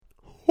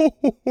ho,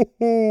 ho, ho,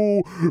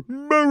 ho.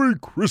 Merry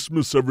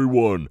Christmas,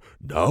 everyone.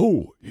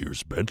 Now,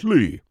 here's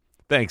Bentley.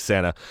 Thanks,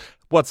 Santa.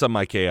 What's up,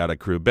 my chaotic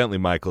crew? Bentley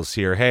Michaels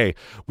here. Hey,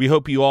 we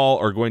hope you all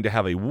are going to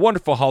have a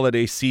wonderful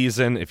holiday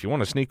season. If you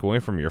want to sneak away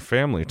from your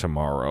family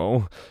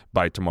tomorrow,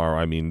 by tomorrow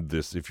I mean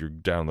this, if you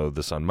download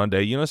this on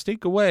Monday,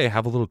 sneak away,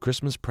 have a little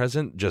Christmas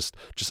present, just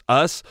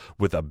us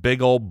with a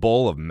big old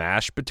bowl of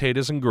mashed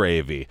potatoes and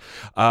gravy.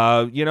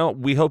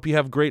 We hope you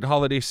have a great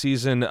holiday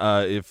season.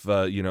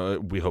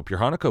 We hope your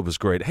Hanukkah was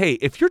great. Hey,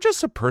 if you're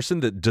just a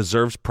person that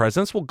deserves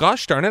presents, well,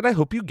 gosh darn it, I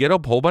hope you get a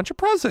whole bunch of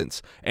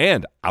presents.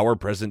 And our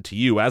present to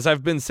you, as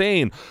I've been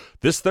saying,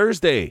 this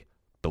Thursday,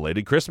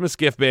 belated Christmas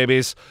gift,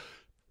 babies.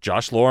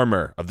 Josh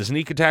Lorimer of the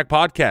Sneak Attack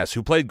podcast,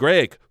 who played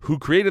Greg, who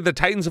created the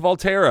Titans of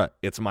Altera.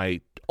 It's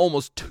my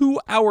almost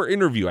 2-hour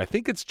interview. I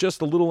think it's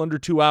just a little under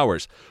 2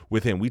 hours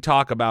with him. We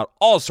talk about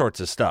all sorts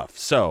of stuff.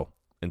 So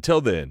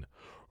until then,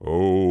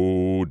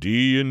 oh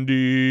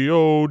D&D,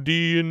 oh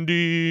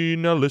D&D,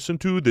 now listen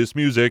to this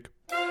music.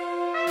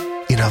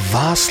 In a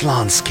vast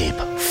landscape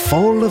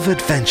full of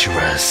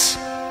adventurers,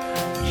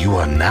 you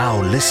are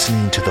now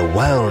listening to the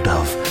world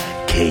of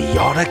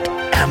Chaotic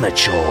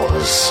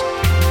Amateurs.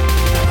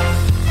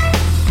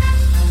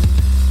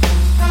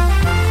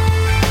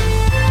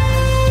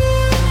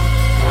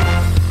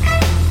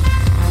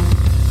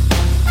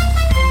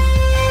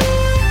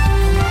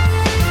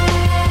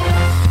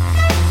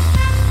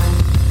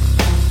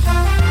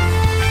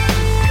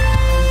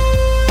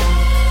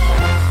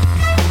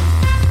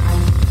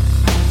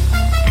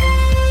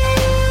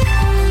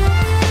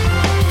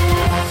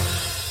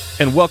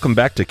 And welcome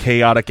back to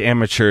Chaotic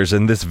Amateurs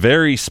in this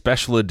very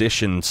special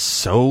edition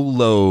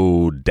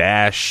solo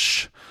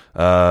Dash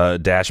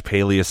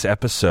Peleus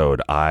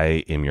episode.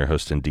 I am your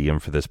host and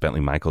DM for this, Bentley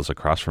Michaels.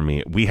 Across from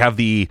me, we have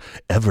the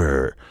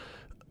ever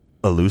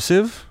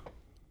elusive.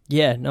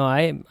 Yeah, no,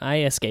 I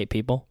escape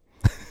people.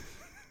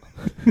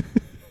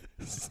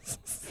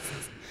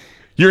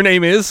 Your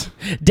name is?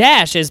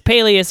 Dash is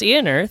Peleus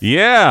Ian Earth.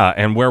 Yeah,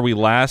 and where we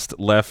last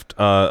left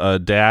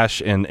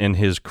Dash and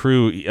his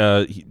crew,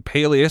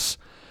 Peleus,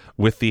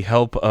 with the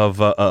help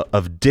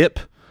of Dip,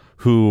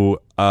 who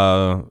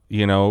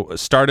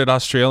started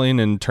Australian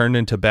and turned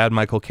into Bad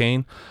Michael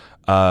Caine,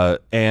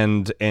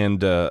 and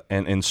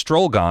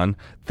Strolgon,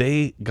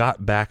 they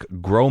got back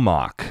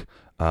Gromok,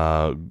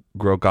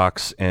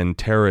 Grogok's and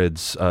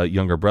Tered's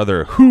younger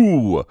brother,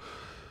 who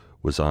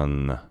was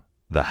on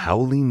the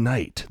Howling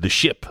Knight, the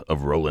ship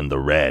of Roland the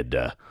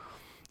Red.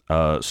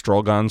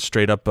 Strolgon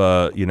straight up,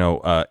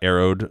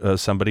 arrowed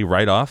somebody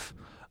right off.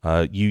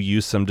 You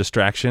used some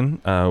distraction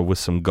with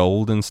some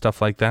gold and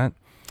stuff like that.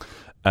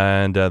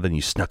 And then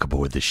you snuck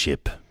aboard the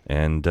ship.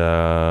 And,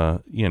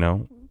 Dip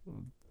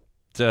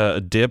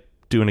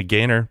doing a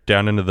gainer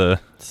down into the...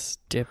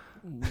 Dip,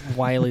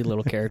 wily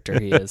little character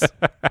he is.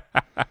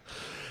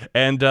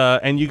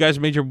 And you guys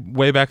made your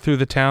way back through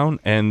the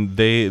town, and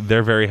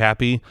they're very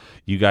happy.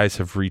 You guys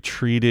have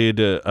retreated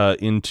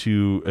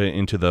into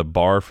the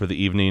bar for the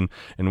evening,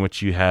 in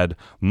which you had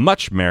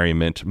much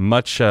merriment,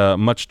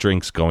 much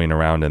drinks going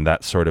around, and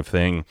that sort of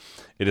thing.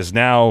 It is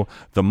now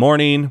the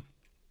morning.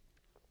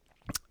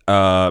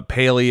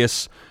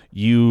 Peleus,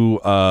 you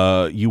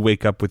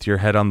wake up with your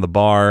head on the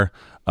bar.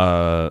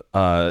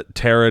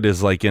 Tered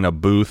is like in a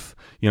booth.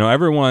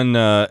 Everyone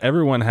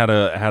had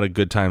a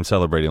good time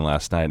celebrating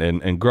last night,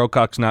 and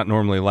Grokok's not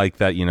normally like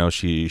that.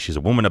 She's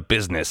a woman of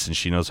business, and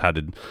she knows how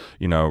to,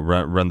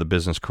 run the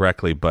business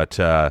correctly. But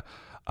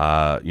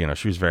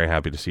she was very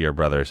happy to see her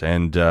brothers,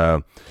 and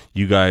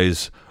you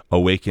guys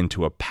awaken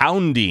to a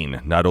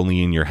pounding, not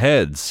only in your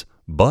heads,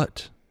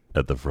 but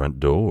at the front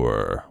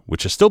door,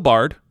 which is still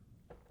barred.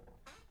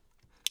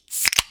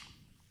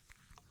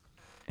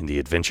 And the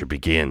adventure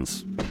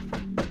begins.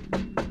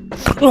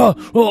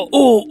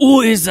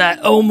 What is that?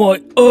 Oh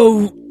my,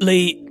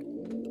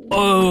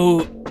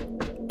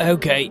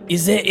 okay,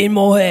 is that in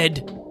my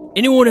head?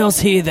 Anyone else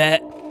hear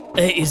that?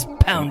 It is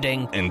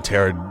pounding. And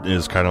Tered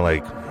is kind of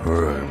like,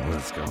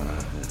 what's going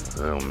on?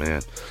 Oh,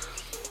 man.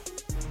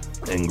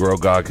 And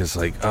Grogok is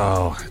like,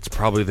 it's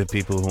probably the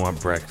people who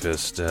want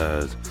breakfast.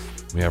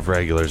 We have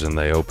regulars and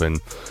they open.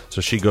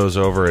 So she goes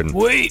over and...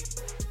 Wait.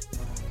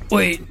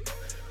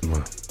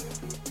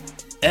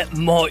 That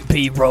might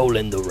be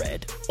Roland the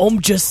Red.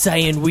 I'm just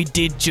saying we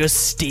did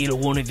just steal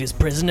one of his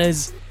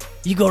prisoners.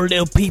 You got a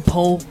little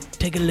peephole?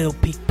 Take a little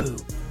peek poo.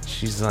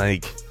 She's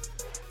like,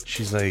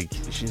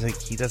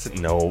 he doesn't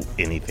know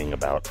anything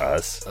about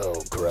us.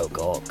 Oh,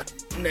 Grogok.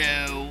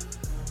 No.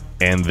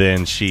 And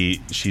then she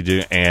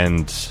do,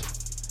 and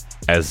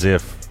as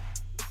if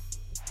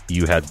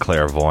you had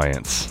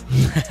clairvoyance,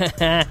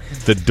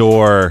 the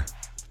door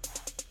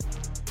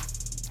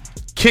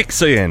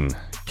kicks open.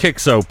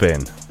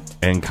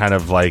 And kind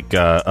of like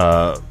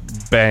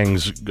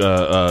bangs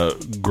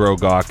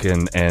Grogok,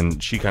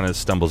 and she kind of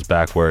stumbles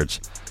backwards,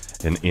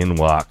 and in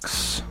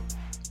walks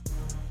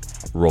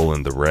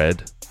Roland the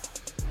Red,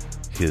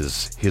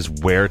 his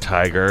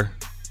were-tiger,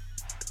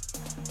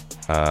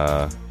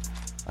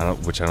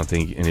 which I don't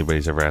think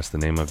anybody's ever asked the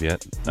name of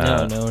yet.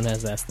 No one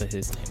has asked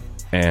his name.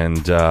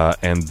 and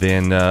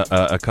then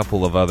a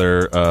couple of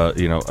other,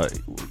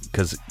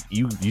 because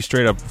you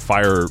straight up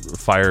fire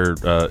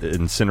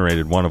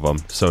incinerated one of them.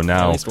 So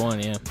now At least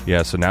one, yeah.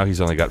 Yeah, so now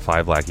he's only got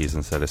 5 lackeys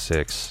instead of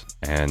 6,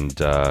 and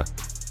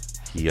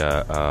he's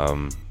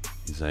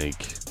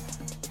like,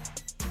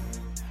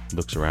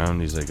 looks around.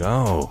 He's like,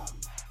 oh,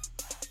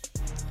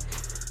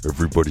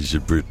 Everybody's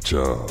a bit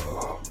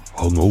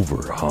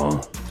hungover,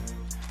 huh?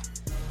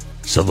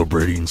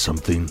 Celebrating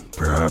something,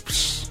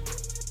 perhaps?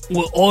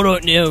 Well, I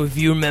don't know if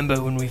you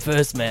remember when we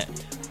first met,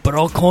 but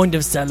I kind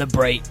of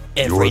celebrate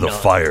every You're the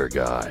night. fire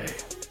guy.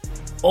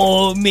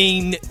 I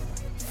mean,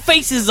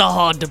 faces are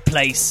hard to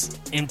place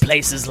in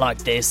places like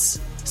this.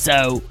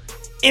 So,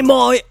 am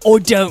I or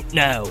don't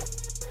know?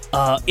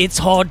 It's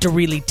hard to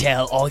really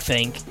tell, I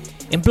think.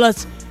 And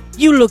plus,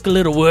 you look a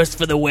little worse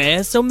for the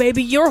wear, so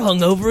maybe you're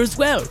hungover as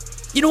well.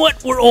 You know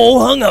what? We're all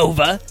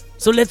hungover,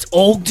 so let's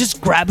all just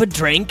grab a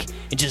drink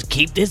and just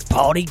keep this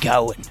party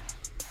going.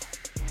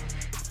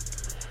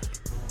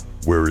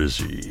 Where is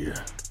he?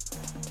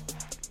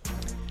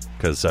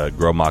 because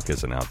Gromok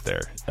isn't out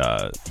there.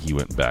 He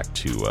went back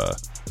to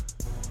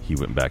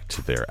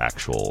their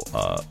actual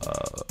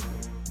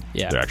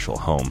their actual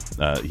home.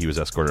 He was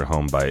escorted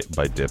home by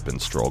Dip and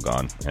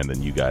Strogon, and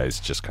then you guys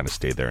just kind of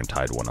stayed there and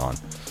tied one on.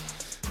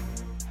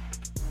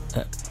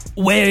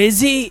 Where is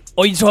he?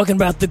 Are you talking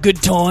about the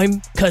good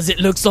time? Because it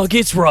looks like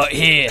it's right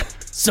here.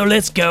 So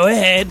let's go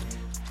ahead.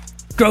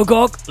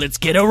 Grogok, let's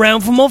get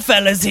around for more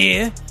fellas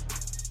here.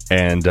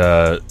 And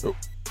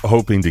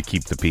hoping to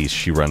keep the peace,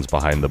 she runs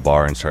behind the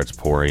bar and starts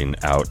pouring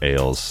out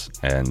ales,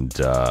 and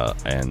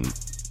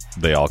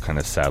they all kind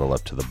of saddle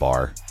up to the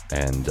bar,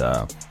 and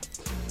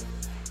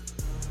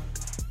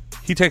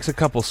he takes a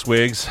couple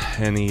swigs,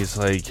 and he's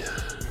like,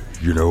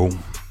 You know,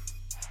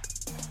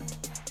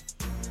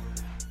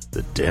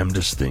 the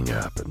damnedest thing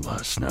happened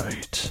last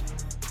night.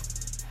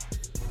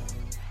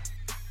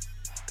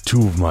 2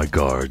 of my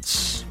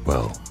guards,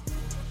 well,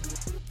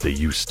 they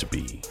used to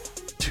be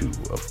 2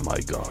 of my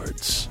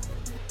guards,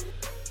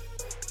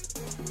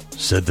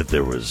 said that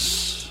there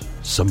was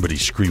somebody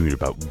screaming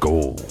about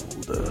gold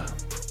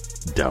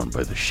down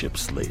by the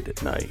ships late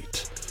at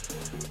night.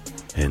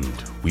 And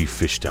we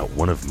fished out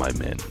one of my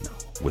men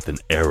with an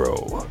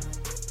arrow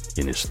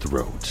in his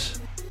throat,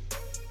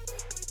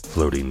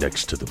 floating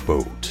next to the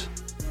boat.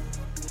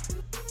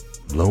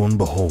 Lo and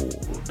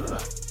behold,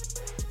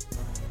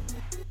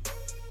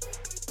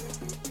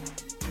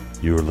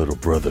 your little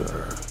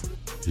brother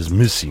is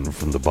missing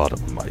from the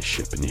bottom of my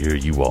ship, and here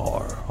you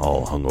are,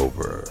 all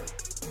hungover.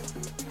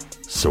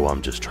 So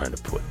I'm just trying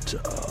to put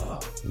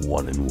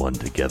 1 and 1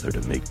 together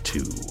to make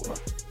 2.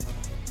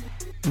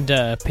 And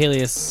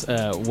Peleus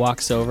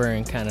walks over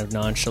and kind of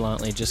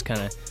nonchalantly just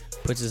kind of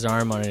puts his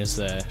arm on his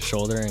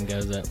shoulder and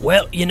goes,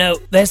 Well, you know,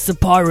 that's the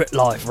pirate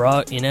life,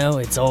 right? You know,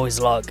 it's always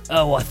like,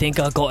 oh, I think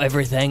I got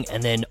everything,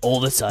 and then all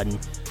of a sudden,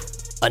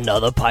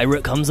 another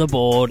pirate comes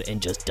aboard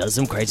and just does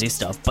some crazy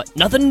stuff. But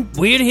nothing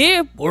weird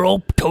here. We're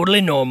all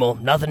totally normal.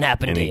 Nothing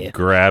happened and he here.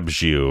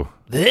 grabs you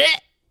Blech!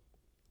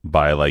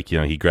 by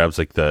he grabs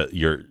like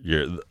your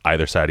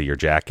either side of your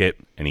jacket,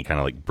 and he kind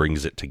of like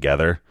brings it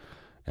together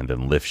and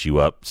then lifts you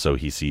up so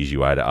he sees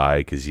you eye to eye,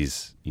 because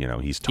he's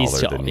taller he's tall.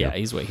 than you. Yeah,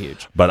 he's way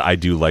huge. But I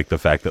do like the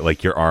fact that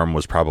like your arm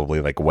was probably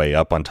like way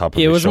up on top of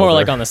his It was shoulder. more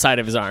like on the side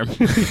of his arm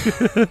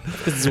because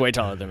he's way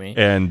taller than me.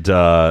 And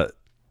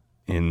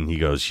And he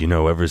goes,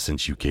 ever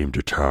since you came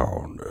to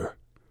town,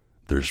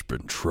 there's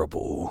been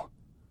trouble.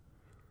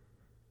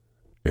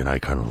 And I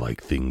kind of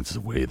like things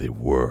the way they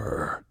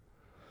were.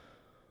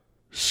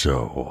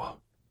 So,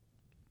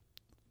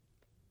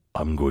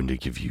 I'm going to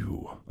give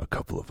you a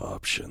couple of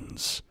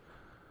options.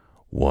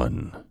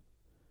 1,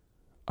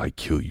 I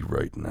kill you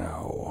right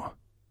now.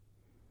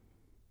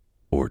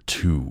 Or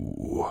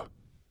 2,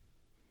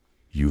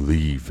 you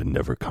leave and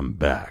never come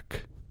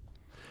back.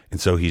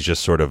 And so he's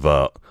just sort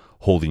of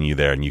holding you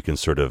there, and you can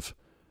sort of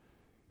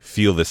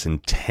feel this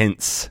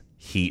intense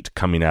heat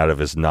coming out of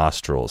his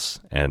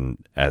nostrils,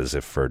 and as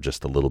if for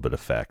just a little bit of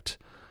effect,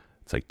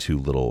 it's like 2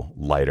 little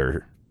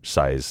lighter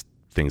sized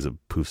things of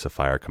poofs of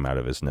fire come out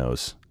of his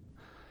nose.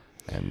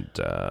 And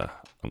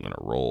I'm going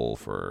to roll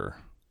for...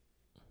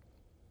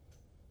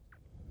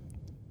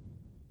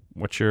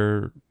 What's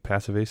your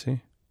passive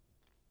AC?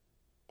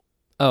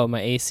 Oh,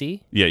 my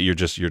AC? Yeah, your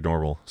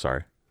normal,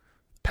 sorry.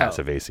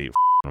 Passive AC.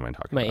 What am I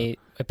talking about? My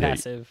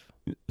passive.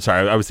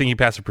 Sorry, I was thinking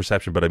passive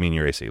perception, but I mean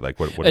your AC. Like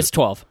what It's is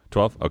 12.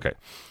 12? Okay.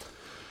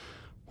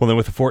 Well, then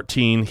with a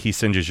 14, he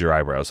singes your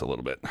eyebrows a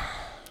little bit.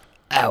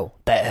 Ow,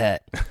 that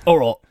hurt.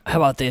 Alright, how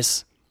about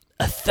this?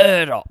 A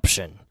third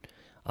option.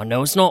 I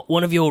know it's not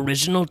one of your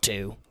original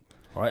 2.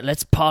 Alright,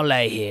 let's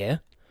parlay here.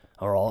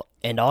 Alright,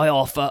 and I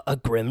offer a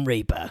Grim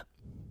Reaper.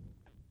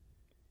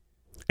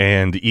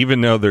 And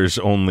even though there's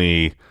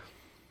only,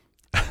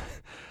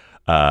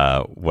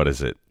 9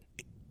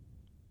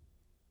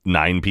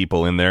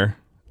 people in there,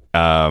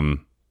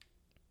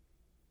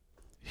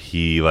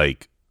 he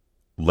like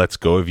lets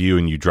go of you,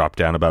 and you drop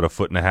down about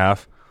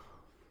 1.5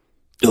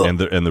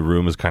 feet, and the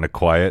room is kind of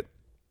quiet.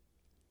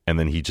 And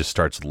then he just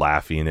starts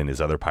laughing, and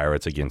his other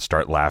pirates again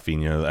start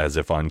laughing, as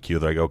if on cue.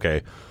 They're like,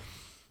 okay.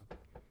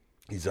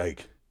 He's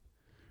like,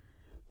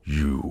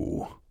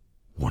 you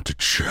want to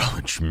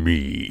challenge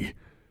me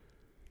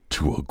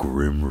to a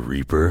Grim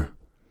Reaper?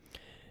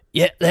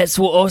 Yeah, that's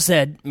what I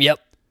said. Yep.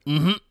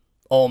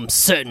 I'm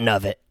certain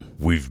of it.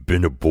 We've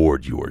been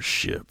aboard your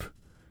ship,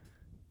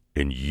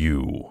 and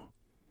you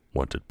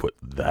want to put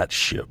that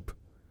ship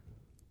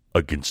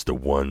against the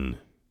one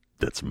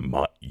that's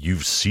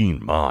you've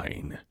seen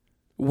mine.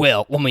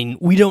 Well, I mean,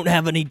 we don't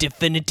have any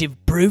definitive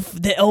proof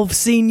that I've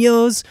seen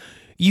yours.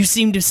 You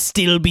seem to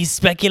still be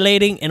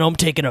speculating, and I'm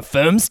taking a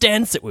firm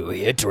stance that we were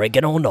here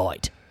drinking all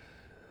night.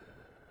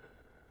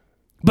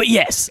 But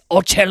yes,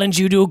 I'll challenge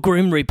you to a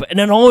Grim Reaper. And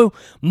I know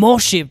my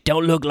ship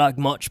don't look like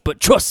much,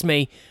 but trust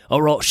me,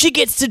 alright, she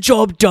gets the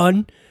job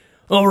done.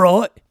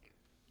 Alright.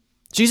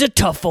 She's a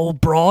tough old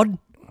broad.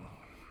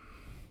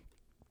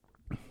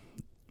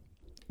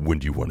 When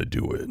do you want to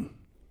do it?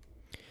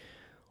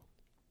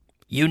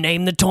 You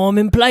name the time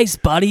and place,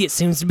 buddy. It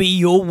seems to be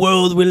your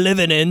world we're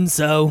living in,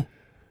 so...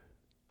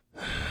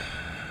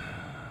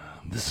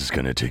 This is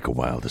going to take a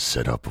while to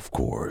set up, of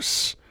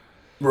course.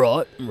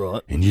 Right.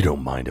 And you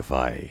don't mind if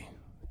I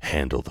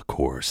handle the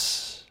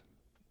course?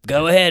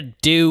 Go ahead,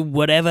 do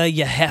whatever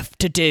you have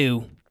to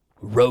do,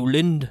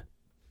 Roland.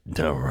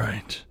 All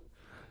right.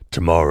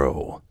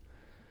 Tomorrow,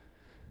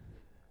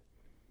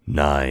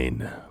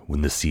 9,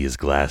 when the sea is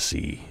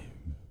glassy,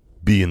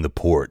 be in the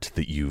port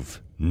that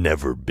you've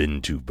never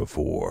been to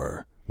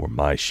before, where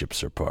my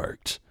ships are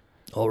parked.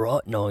 All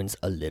right, 9's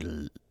a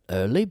little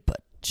early,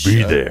 but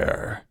Be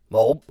there.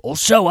 I'll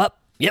show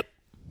up. Yep.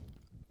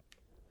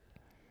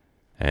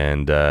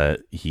 And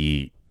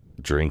he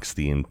drinks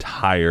the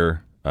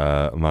entire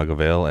mug of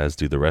ale, as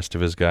do the rest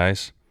of his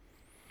guys.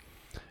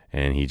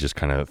 And he just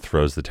kind of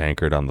throws the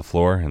tankard on the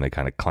floor, and they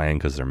kind of clang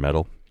because they're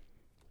metal.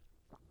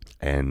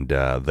 And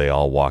they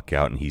all walk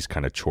out, and he's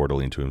kind of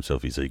chortling to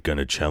himself. He's like,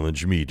 Gonna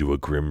challenge me to a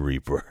Grim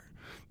Reaper.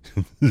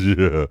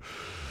 yeah.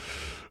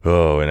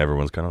 Oh, and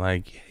everyone's kind of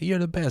like, you're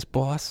the best,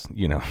 boss.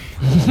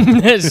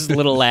 Just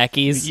little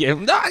lackeys. Yeah,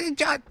 no,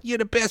 you're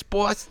the best,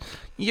 boss.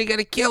 You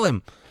gotta kill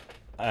him.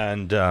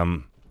 And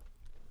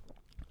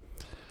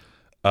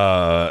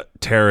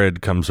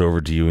Tarad comes over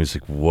to you and he's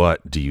like,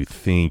 what do you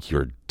think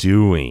you're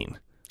doing?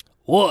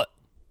 What?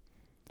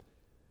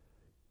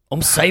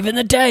 I'm saving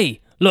the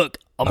day. Look,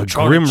 I'm A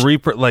trying Grim to...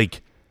 Reaper,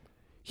 like,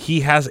 he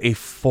has a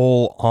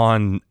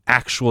full-on,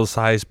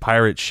 actual-sized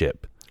pirate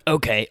ship.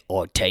 Okay,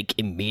 I'll take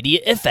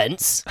immediate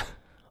offense.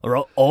 All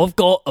right, I've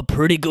got a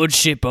pretty good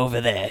ship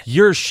over there.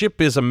 Your ship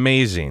is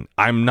amazing.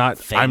 I'm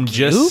Thank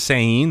just you.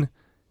 saying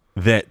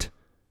that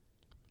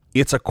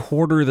it's a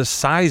quarter the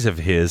size of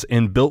his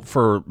and built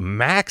for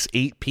max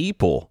 8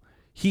 people.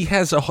 He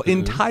has an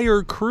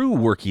entire crew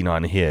working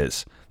on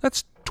his.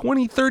 That's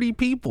 20, 30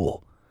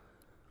 people.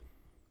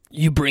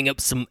 You bring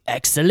up some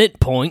excellent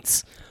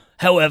points.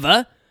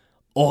 However,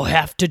 I'll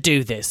have to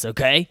do this,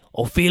 okay?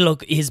 I feel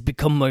like it has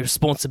become my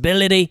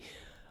responsibility.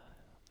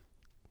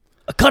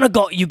 I kind of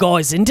got you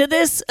guys into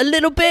this a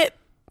little bit,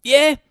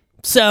 yeah?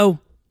 So,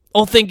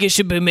 I think it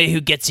should be me who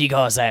gets you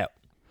guys out.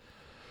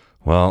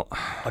 Well,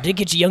 I did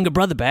get your younger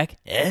brother back,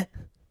 yeah?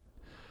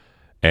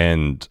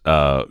 and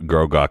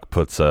Grogok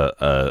puts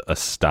a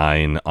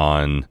stein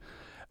on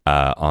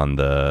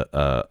the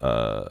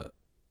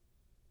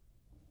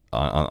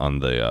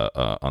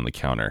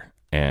counter,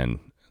 and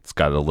it's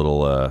got a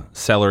little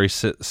celery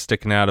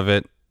sticking out of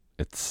it.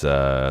 It's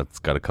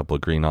got a couple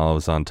of green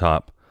olives on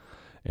top,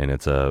 and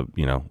it's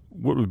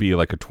what would be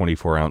like a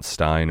 24-ounce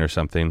stein or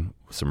something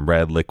with some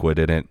red liquid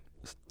in it.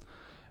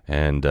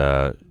 And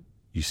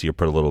you see her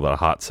put a little bit of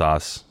hot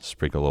sauce,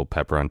 sprinkle a little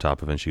pepper on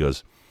top of it, and she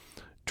goes,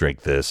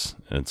 drink this,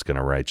 and it's going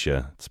to right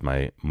you. It's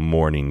my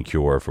morning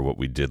cure for what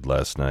we did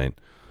last night.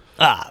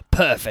 Ah,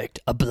 perfect.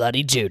 A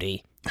bloody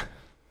Judy.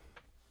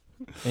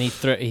 And he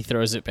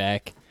throws it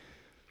back.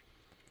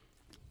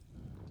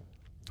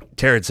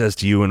 Tarot says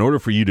to you, in order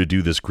for you to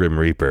do this Grim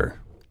Reaper,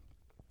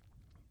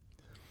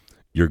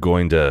 you're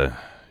going to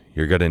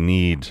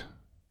need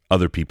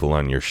other people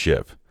on your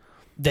ship.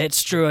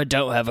 That's true, I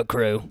don't have a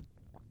crew.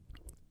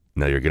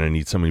 Now you're going to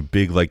need somebody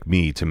big like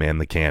me to man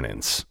the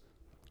cannons.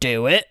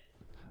 Do it.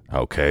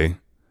 Okay.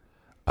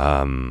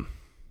 I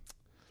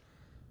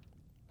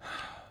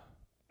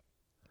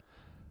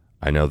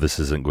know this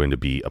isn't going to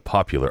be a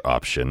popular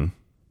option,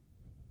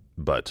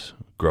 but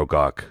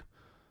Grogok,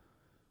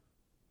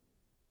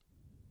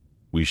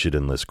 we should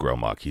enlist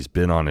Gromok. He's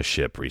been on a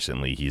ship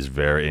recently.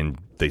 And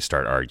they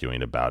start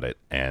arguing about it.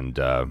 And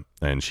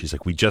she's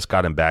like, we just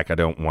got him back. I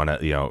don't want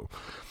to,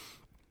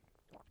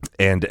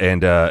 and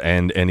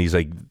he's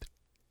like,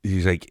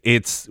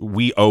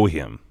 we owe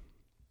him.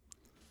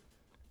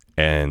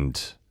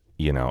 And,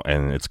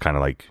 and it's kind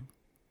of like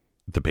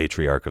the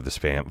patriarch of this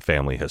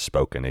family has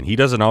spoken, and he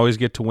doesn't always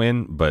get to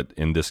win, but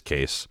in this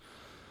case,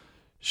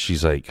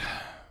 she's like,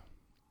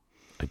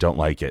 I don't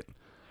like it.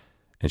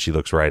 And she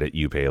looks right at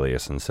you,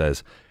 Peleus, and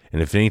says,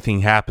 and if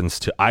anything happens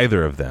to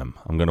either of them,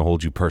 I'm going to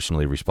hold you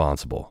personally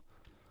responsible.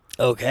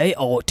 Okay,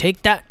 I'll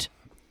take that.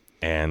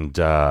 And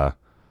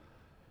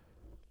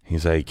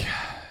He's like,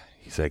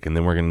 and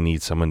then we're gonna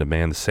need someone to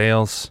man the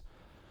sails,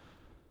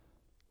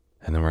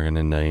 and then we're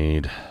gonna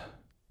need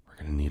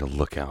a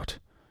lookout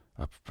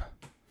up.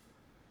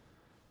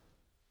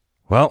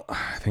 Well,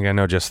 I think I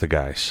know just the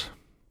guys.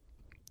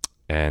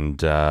 And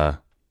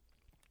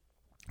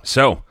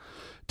so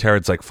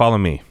Tarad's like, follow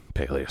me,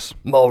 Peleus.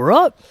 All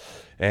right.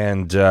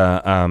 And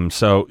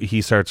so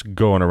he starts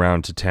going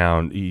around to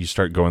town. You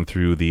start going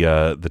through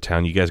the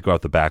town. You guys go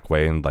out the back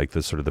way and like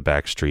the sort of the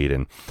back street,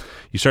 and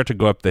you start to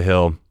go up the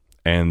hill.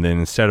 And then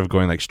instead of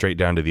going like straight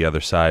down to the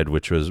other side,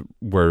 which was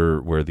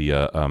where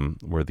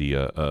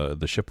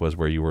the ship was,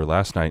 where you were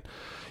last night,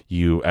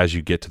 as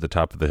you get to the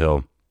top of the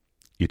hill,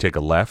 you take a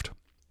left.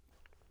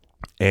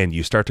 And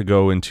you start to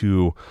go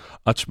into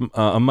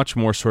a much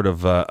more sort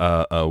of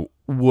a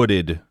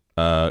wooded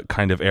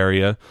kind of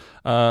area.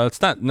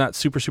 It's not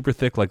super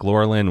thick like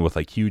Laurelin with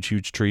like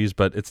huge trees,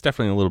 but it's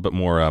definitely a little bit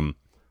more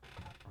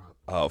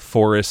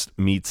forest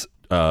meets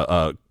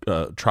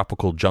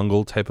tropical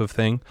jungle type of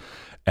thing.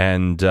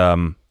 And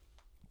you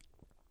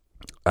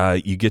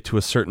get to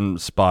a certain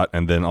spot,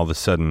 and then all of a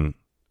sudden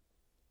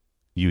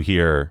you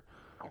hear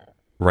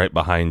right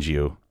behind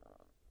you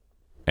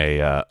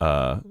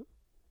a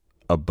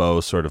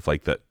bow sort of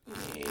like that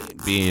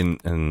being,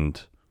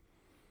 and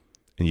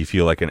you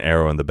feel like an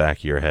arrow in the back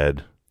of your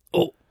head.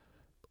 Oh,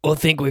 I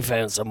think we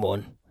found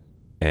someone.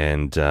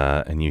 And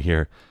you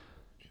hear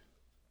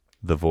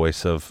the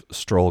voice of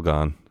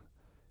Strolgon.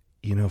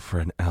 You know, for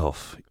an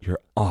elf,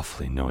 you're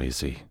awfully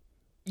noisy.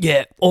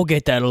 Yeah, I'll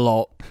get that a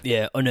lot.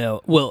 Yeah, I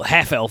know. Well,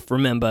 half-elf,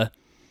 remember.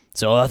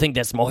 So I think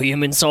that's my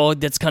human side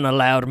that's kind of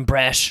loud and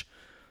brash.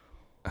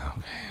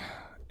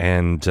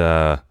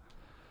 Okay.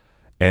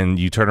 And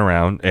you turn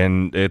around,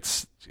 and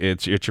it's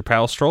your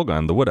pal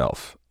Strolgon, the wood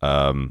elf.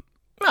 Strolgon.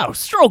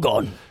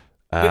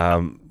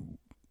 And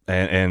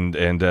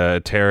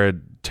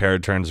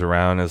Tarad turns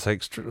around and is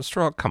like,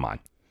 Strol, come on,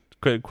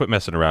 quit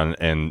messing around.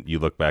 And you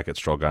look back at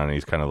Strolgon, and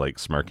he's kind of like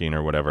smirking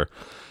or whatever.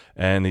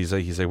 And he's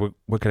like,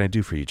 what can I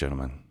do for you,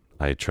 gentlemen?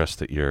 I trust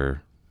that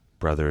your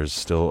brother is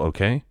still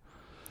okay.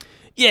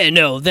 Yeah,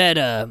 no,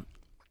 that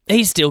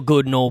he's still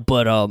good and all,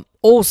 but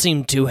all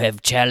seem to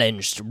have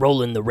challenged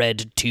Roland the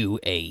Red to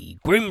a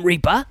Grim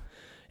Reaper,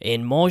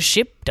 and my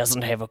ship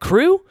doesn't have a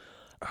crew.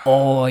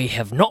 I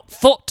have not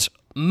fought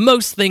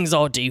most things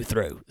I do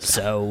through,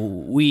 so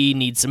we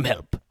need some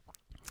help.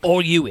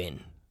 Are you in?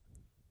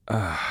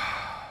 A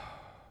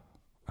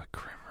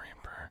Grim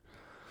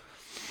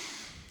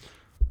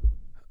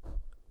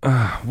Reaper.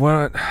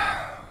 What?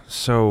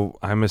 So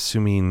I'm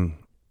assuming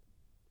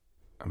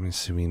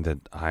that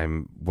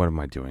what am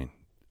I doing?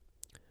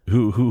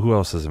 Who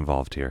else is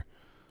involved here?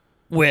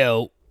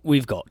 Well,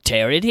 we've got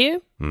Tarad here.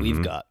 Mm-hmm.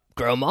 We've got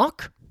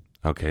Gromok.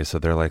 Okay, so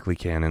they're likely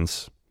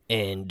cannons.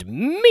 And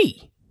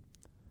me.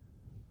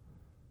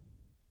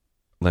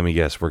 Let me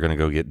guess, we're going to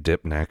go get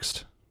Dip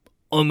next.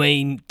 I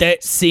mean,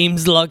 that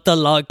seems like the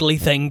likely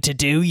thing to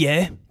do,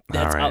 yeah.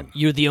 All right.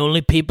 You're the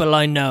only people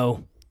I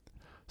know.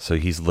 So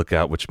he's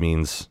lookout, which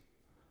means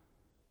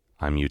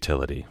I'm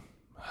utility.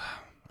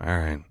 All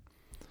right.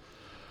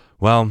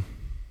 Well,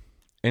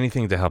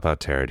 anything to help out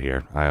Tarad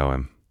here. I owe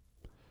him.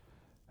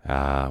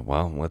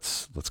 Well,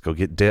 let's go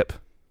get Dip.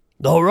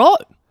 All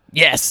right.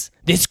 Yes,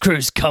 this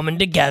crew's coming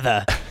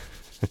together.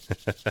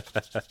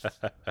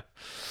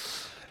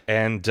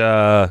 And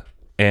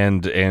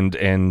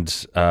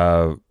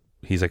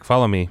he's like,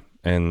 follow me.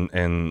 And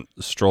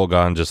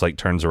Strolgon just like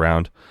turns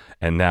around,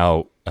 and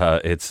now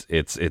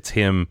it's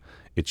him,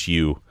 it's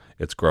you,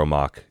 it's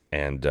Gromok,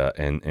 and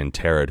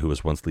Tarad, who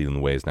was once leading the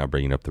way, is now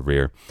bringing up the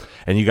rear.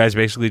 And you guys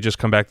basically just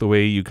come back the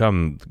way you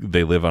come.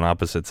 They live on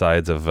opposite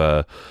sides of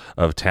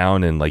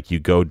town, and like you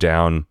go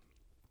down.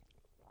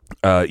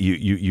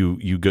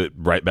 You get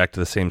right back to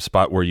the same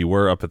spot where you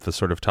were, up at the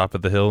sort of top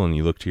of the hill, and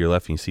you look to your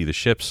left and you see the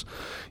ships.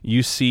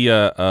 You see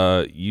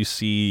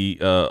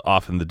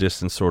off in the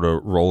distance sort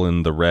of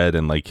Roland the Red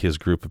and like his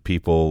group of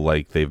people,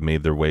 like they've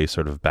made their way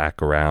sort of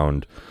back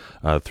around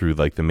through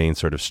like the main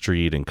sort of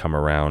street and come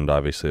around,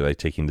 obviously like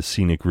taking the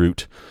scenic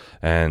route,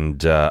 and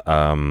they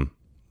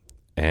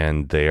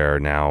are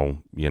now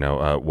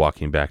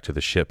walking back to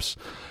the ships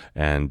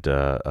and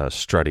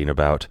strutting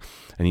about.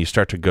 And you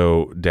start to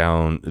go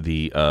down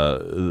the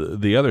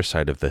other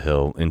side of the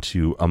hill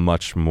into a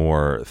much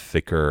more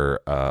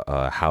thicker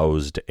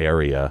housed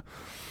area,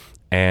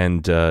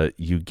 and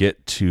you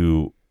get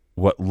to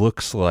what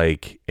looks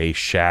like a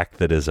shack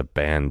that is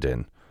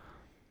abandoned.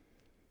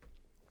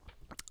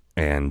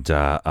 And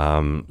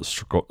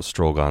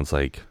Strolgon's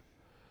like,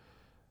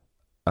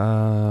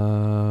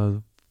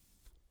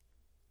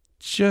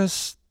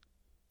 just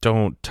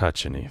don't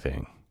touch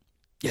anything.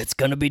 It's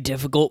gonna be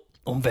difficult.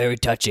 I'm very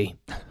touchy.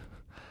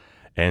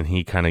 And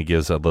he kind of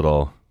gives a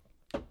little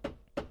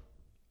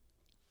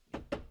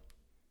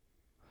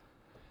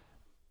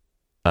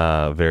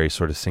very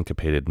sort of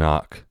syncopated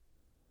knock.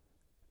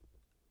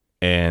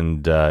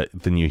 And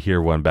then you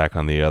hear one back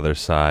on the other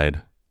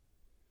side.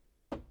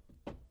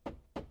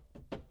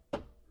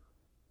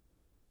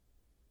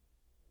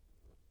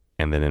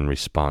 And then in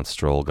response,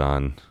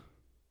 Strolgon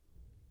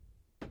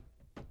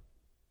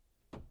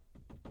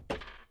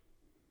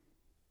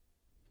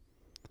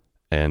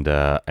and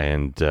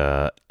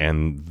then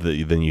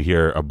you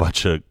hear a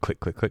bunch of click,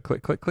 click, click,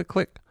 click, click, click,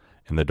 click,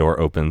 and the door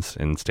opens,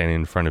 and standing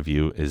in front of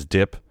you is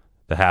Dip,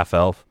 the half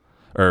elf,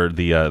 or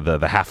the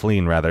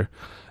halfling rather,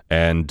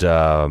 and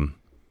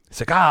it's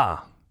like,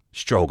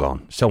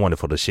 Strogon, so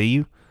wonderful to see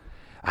you.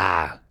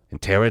 And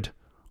Terrid,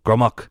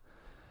 Gromok,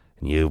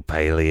 and you,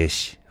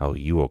 Peleus. Oh,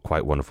 you were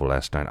quite wonderful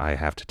last night, I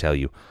have to tell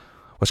you.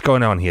 What's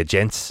going on here,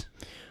 gents?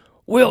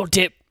 Well,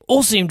 Dip,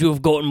 I seem to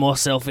have gotten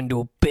myself into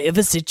a bit of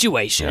a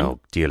situation. Oh,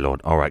 dear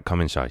Lord. All right, come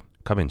inside.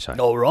 Come inside.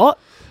 All right.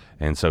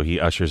 And so he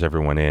ushers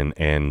everyone in,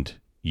 and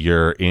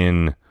you're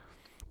in.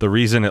 The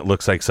reason it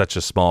looks like such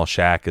a small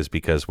shack is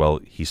because, well,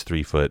 he's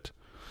 3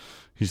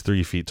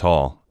 feet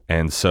tall,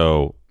 and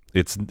so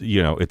it's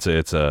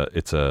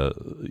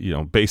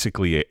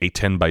basically a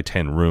 10 by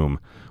 10 room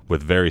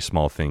with very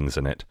small things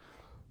in it.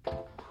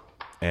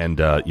 And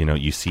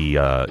you see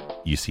a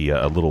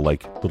little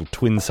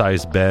twin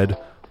sized bed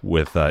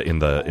with in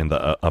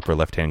the upper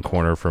left hand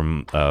corner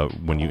from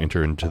when you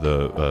enter into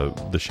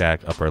the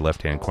shack, upper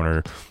left hand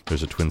corner,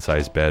 there's a twin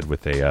sized bed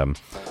with a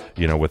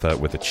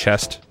with a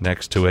chest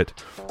next to it.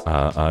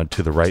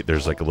 To the right,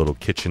 there's like a little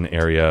kitchen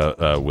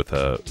area with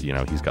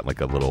he's got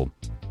like a little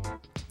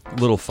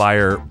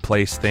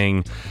fireplace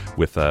thing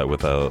with a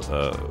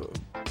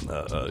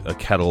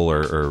kettle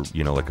or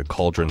like a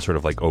cauldron sort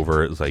of like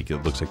over it.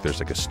 It looks like there's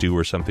like a stew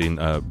or something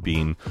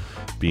being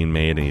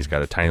made, and he's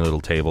got a tiny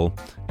little table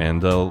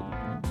and a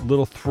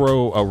little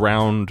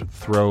round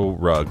throw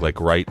rug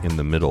like right in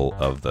the middle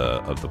of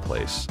the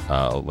place,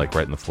 like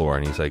right in the floor.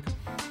 And he's like,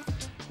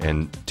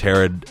 and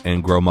Terrid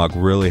and Gromok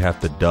really have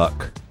to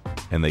duck,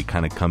 and they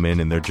kind of come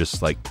in and they're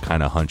just like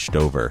kind of hunched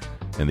over,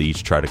 and they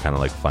each try to kind of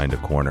like find a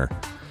corner.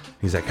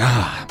 He's like,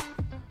 yeah,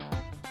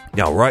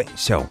 all right,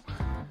 so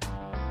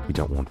we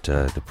don't want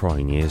the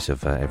prying ears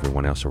of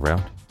everyone else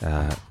around.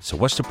 So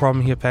what's the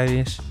problem here,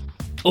 Peleus?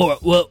 All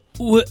right, well,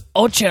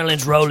 I'll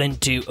challenge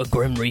Roland to a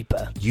Grim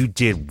Reaper. You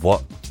did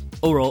what?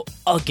 All right,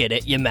 I'll get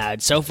it. You're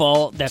mad. So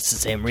far, that's the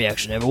same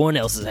reaction everyone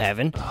else is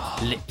having.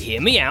 Hear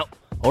me out.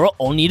 All right,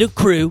 I'll need a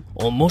crew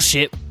on my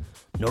ship,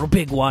 not a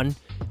big one,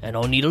 and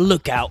I'll need a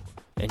lookout,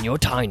 and you're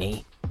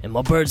tiny, and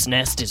my bird's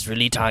nest is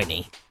really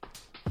tiny.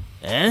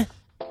 Eh?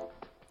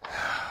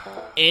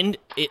 And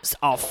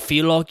I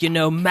feel like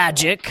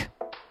magic.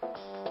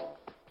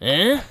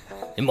 Eh?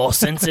 Am I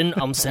sensing?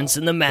 I'm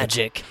sensing the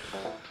magic.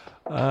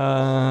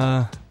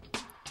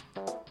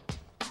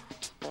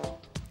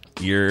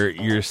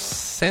 You're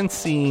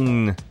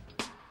sensing.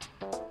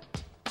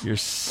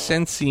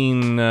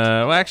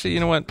 Well, actually, you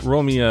know what?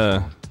 Roll me.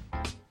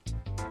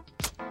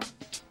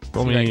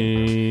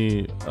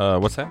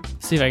 What's that?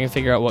 See if I can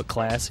figure out what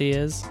class he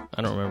is.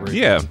 I don't remember.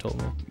 Yeah. You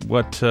told me.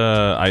 What?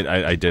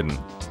 I didn't.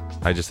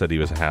 I just said he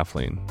was a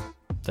halfling.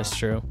 That's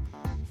true.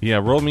 Yeah.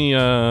 Roll me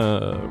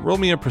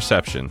a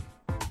perception.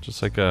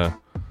 Just like a.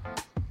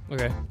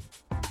 Okay.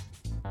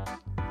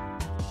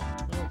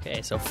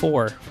 Okay, so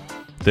 4.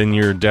 Then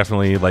you're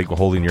definitely like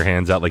holding your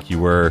hands out like you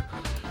were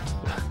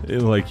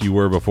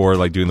before,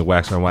 like doing the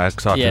wax on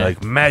wax off. Yeah. You're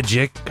like,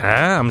 magic,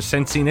 huh? I'm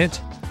sensing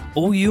it.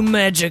 Oh, you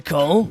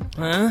magical,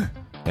 huh?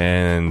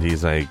 And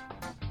he's like,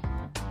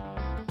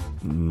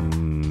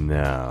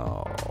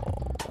 no.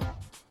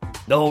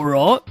 All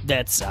right,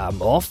 that's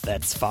off.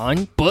 That's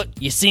fine. But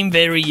you seem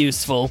very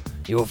useful.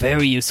 You were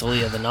very useful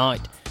the other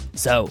night.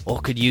 So I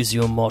could use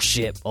you on my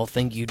ship. I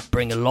think you'd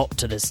bring a lot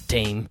to this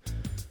team.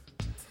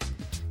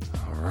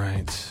 All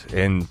right,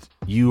 and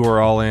you are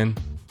all in.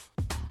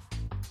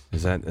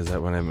 Is that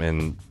what I'm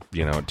in?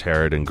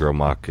 Terrid and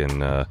Gromok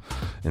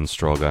and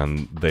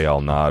Strogon, they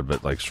all nod,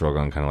 but like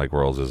Strogon kind of like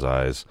rolls his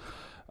eyes,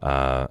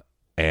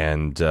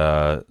 and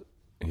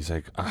he's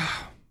like,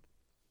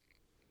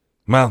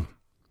 well,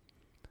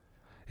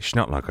 it's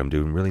not like I'm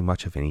doing really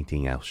much of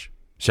anything else.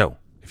 So,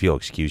 if you'll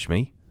excuse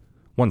me,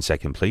 1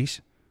 second, please.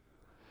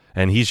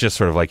 And he's just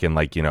sort of like in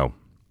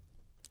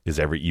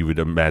you would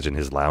imagine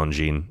his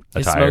lounging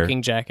attire. His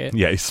smoking jacket.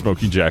 Yeah, his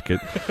smoking jacket.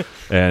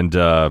 and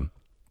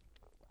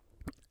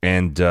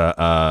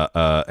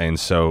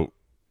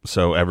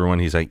so everyone,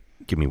 he's like,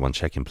 give me 1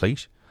 second,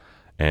 please.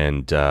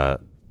 And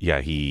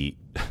he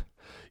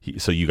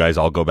so you guys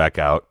all go back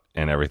out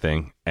and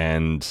everything,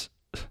 and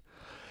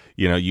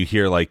you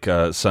hear like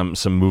some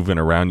moving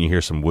around, you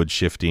hear some wood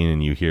shifting,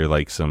 and you hear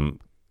like some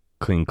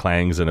cling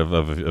clangs and of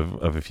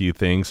a few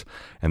things,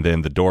 and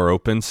then the door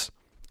opens,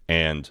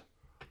 and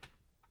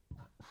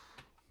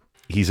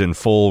he's in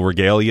full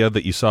regalia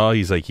that you saw.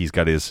 He's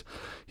got his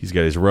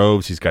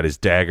robes, he's got his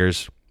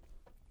daggers,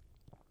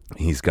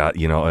 he's got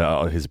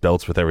his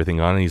belts with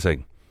everything on, and he's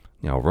like,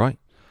 all right,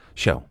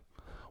 so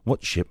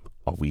what ship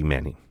are we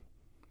manning?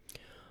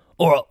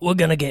 All right, we're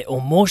gonna get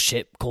on my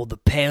ship called the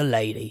Pale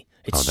Lady.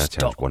 It's that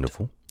sounds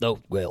wonderful. Oh,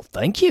 well,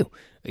 thank you.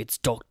 It's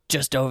docked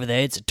just over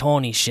there. It's a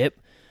tawny ship.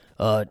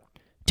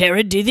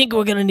 Terrid, do you think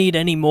we're gonna need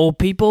any more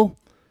people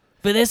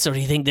for this, or do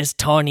you think this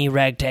tawny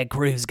ragtag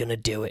crew's gonna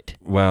do it?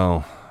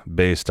 Well,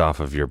 based off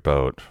of your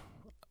boat,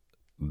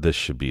 this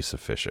should be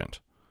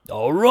sufficient.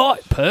 All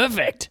right,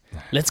 perfect.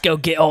 Let's go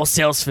get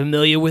ourselves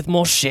familiar with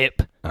my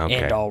ship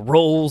and our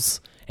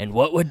roles and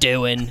what we're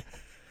doing.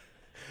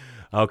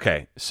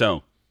 Okay,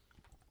 so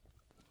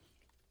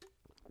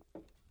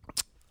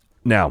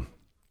now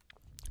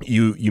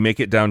you make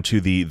it down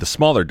to the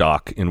smaller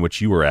dock in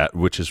which you were at,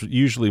 which is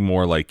usually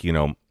more like, you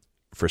know,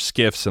 for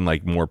skiffs and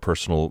like more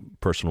personal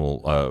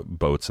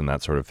boats and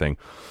that sort of thing.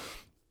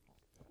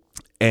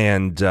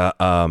 And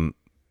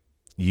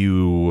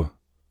you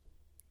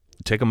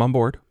take them on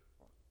board,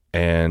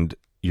 and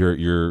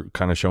you're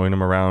kind of showing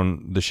them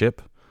around the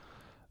ship,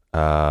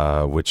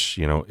 which,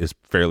 you know, is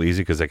fairly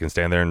easy because they can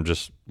stand there and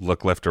just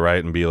look left to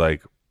right and be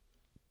like,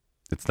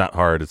 it's not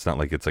hard. It's not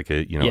like it's like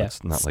a, you know,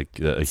 it's not like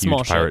a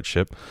huge pirate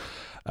ship.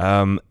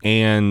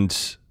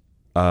 And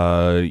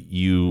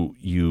you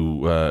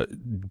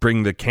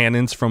bring the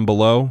cannons from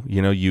below.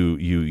 You know,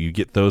 you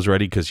get those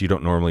ready because you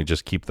don't normally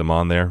just keep them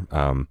on there.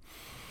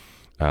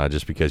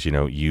 Just because, you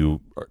know, you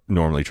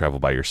normally travel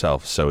by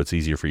yourself, so it's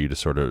easier for you to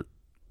sort of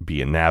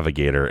be a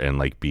navigator and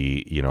like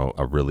be, you know,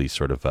 a really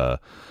sort of a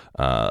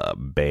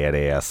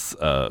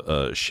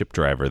badass ship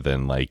driver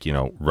than like, you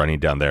know, running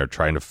down there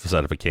trying to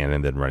set up a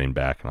cannon then running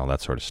back and all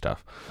that sort of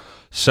stuff.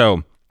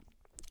 So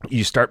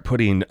you start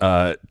putting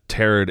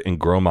Tarad and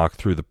Gromok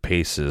through the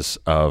paces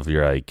of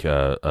your like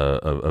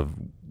of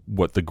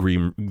what the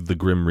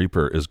Grim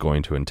Reaper is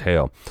going to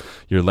entail.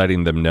 You're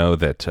letting them know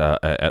that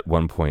at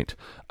one point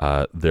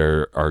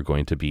there are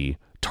going to be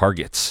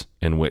targets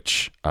in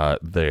which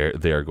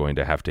they are going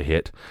to have to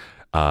hit.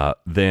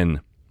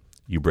 Then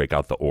you break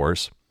out the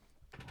oars,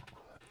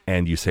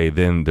 and you say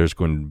then there's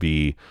going to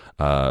be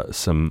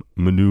some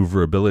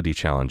maneuverability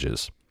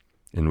challenges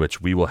in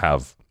which we will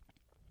have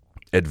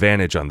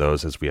advantage on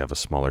those as we have a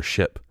smaller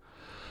ship.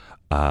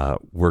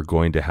 We're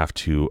going to have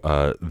to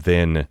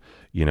then,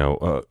 you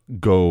know,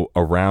 go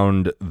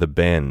around the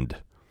bend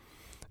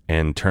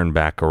and turn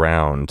back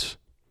around,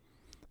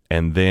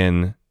 and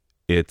then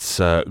it's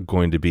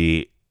going to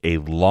be a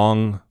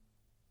long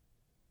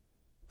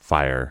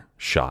fire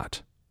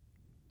shot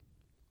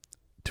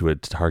to a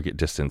target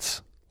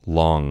distance,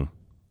 long,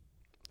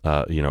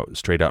 you know,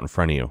 straight out in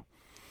front of you,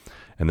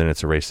 and then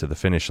it's a race to the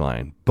finish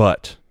line.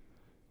 But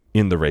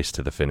in the race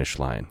to the finish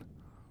line,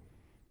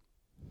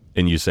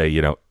 and you say,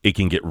 you know, it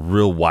can get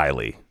real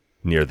wily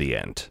near the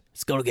end.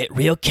 It's gonna get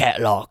real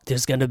cat-like.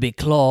 There's gonna be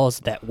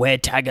claws that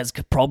were-taggers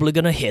probably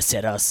gonna hiss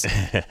at us.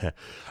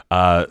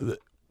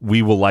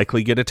 We will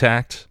likely get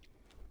attacked.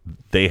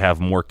 They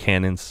have more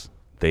cannons.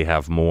 They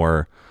have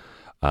more.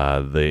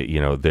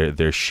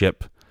 Their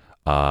ship,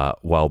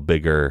 while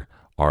bigger,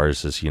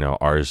 ours is, you know,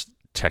 ours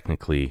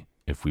technically,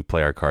 if we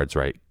play our cards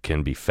right,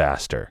 can be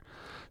faster.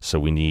 So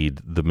we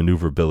need the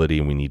maneuverability,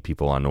 and we need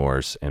people on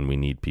oars, and we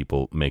need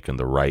people making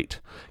the right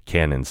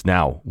cannons.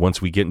 Now,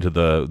 once we get into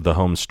the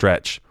home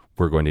stretch,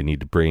 we're going to need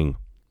to bring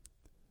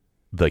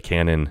the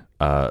cannon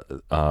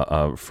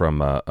from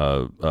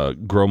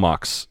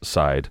Gromok's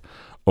side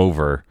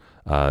over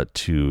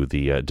to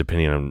the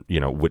depending on, you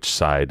know, which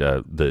side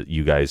that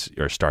you guys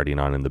are starting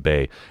on in the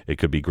bay. It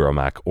could be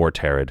Gromok or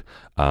Tarad.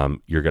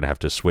 You're going to have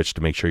to switch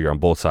to make sure you're on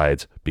both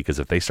sides, because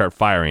if they start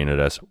firing at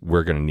us,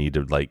 we're going to need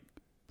to like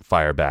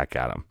fire back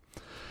at them.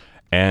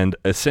 And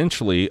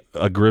essentially,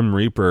 a Grim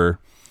Reaper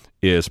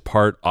is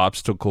part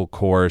obstacle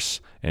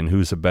course and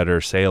who's a better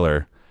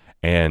sailor,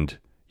 and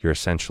you're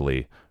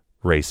essentially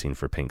racing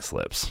for pink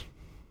slips.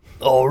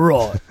 All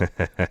right.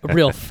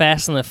 Real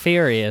Fast and the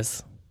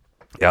Furious.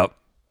 Yep.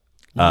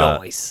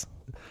 Nice.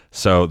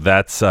 So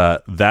that's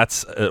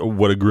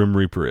what a Grim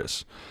Reaper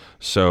is.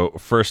 So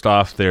first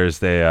off, there's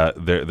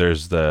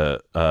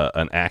the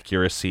an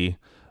accuracy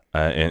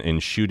in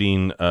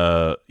shooting,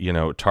 you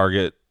know,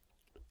 target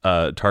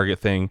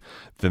thing.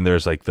 Then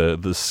there's like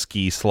the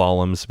ski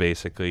slaloms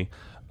basically,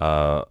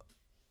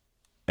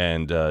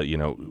 and you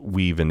know,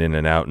 weaving in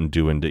and out and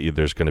doing.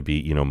 There's going to be,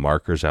 you know,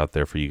 markers out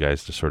there for you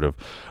guys to sort of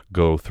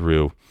go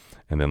through,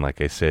 and then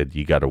like I said,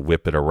 you got to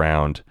whip it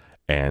around.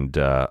 And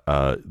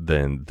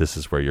then this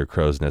is where your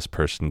crow's nest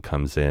person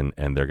comes in,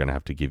 and they're going to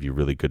have to give you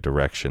really good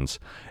directions.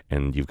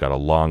 And you've got a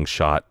long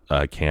shot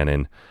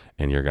cannon,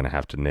 and you're going to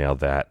have to nail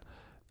that.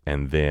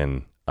 And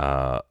then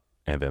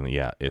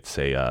yeah, it's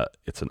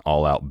an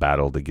all out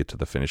battle to get to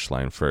the finish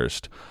line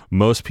first.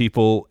 Most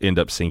people end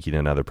up sinking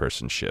another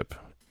person's ship.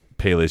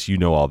 Peleus, you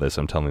know all this.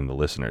 I'm telling the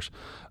listeners.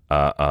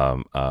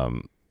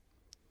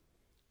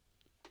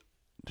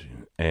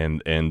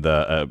 And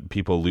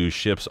people lose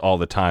ships all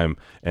the time,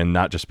 and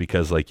not just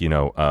because, like, you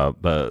know,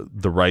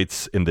 the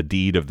rights in the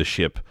deed of the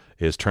ship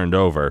is turned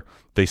over.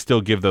 They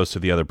still give those to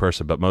the other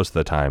person, but most of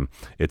the time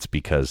it's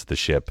because the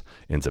ship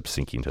ends up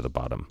sinking to the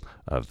bottom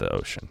of the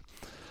ocean.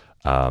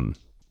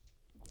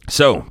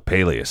 So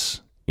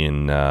Peleus,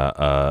 in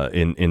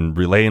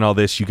relaying all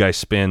this, you guys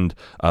spend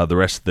the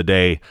rest of the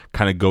day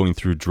kind of going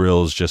through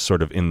drills just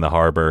sort of in the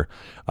harbor.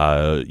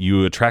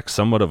 You attract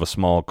somewhat of a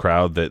small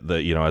crowd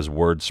that you know, as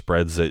word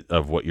spreads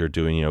of what you're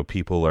doing, you know,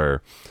 people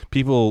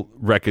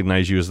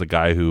recognize you as the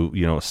guy who,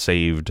 you know,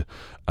 saved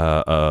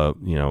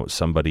you know,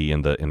 somebody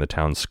in the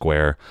town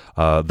square.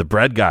 The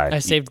bread guy. I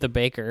saved the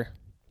baker.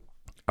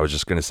 I was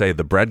just going to say,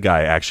 the bread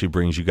guy actually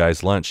brings you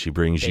guys lunch. He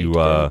brings Baked you,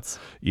 goods.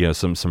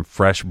 some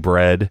fresh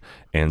bread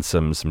and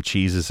some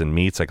cheeses and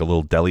meats, like a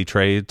little deli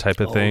tray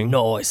type of thing.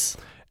 Nice.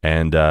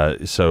 And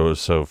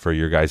so for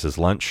your guys'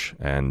 lunch,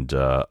 and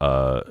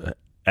at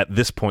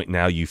this point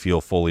now you feel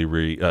fully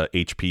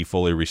HP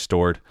fully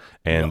restored,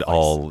 and Nice.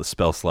 all the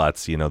spell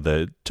slots,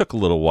 that took a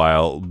little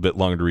while, a bit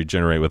longer to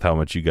regenerate with how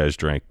much you guys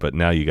drank, but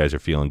now you guys are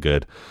feeling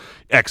good,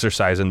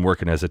 exercising,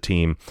 working as a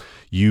team.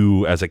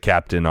 You as a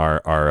captain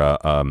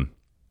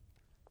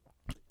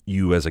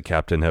you as a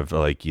captain have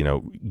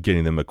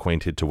getting them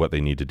acquainted to what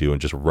they need to do and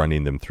just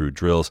running them through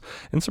drills.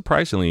 And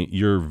surprisingly,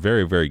 you're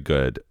very, very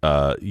good.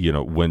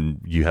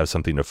 When you have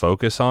something to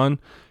focus on,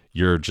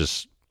 you're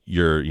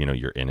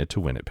in it to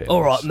win it, Payless.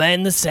 All right,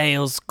 man the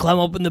sails, climb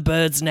up in the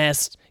bird's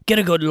nest, get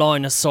a good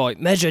line of sight,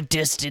 measure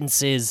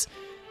distances,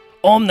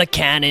 arm the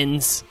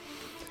cannons.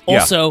 Yeah.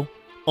 Also,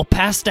 I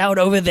passed out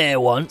over there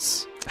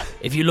once.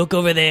 If you look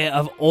over there,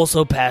 I've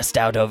also passed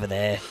out over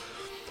there.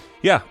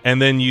 Yeah,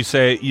 and then you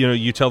say,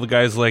 you tell the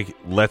guys,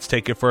 let's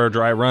take it for a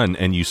dry run,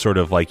 and you sort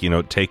of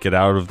take it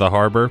out of the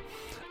harbor,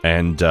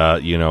 and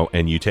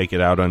and you take it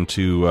out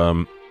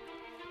onto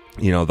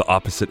the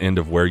opposite end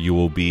of where you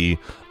will be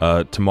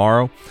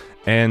tomorrow,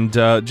 and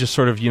just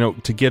sort of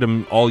to get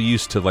them all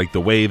used to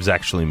the waves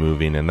actually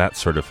moving and that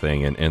sort of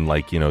thing, and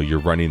you're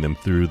running them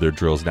through their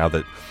drills now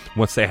that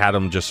once they had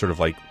them just sort of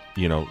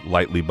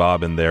lightly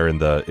bobbing there in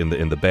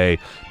the bay.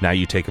 Now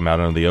you take them out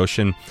onto the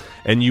ocean,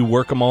 and you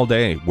work them all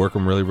day, work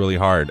them really, really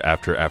hard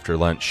after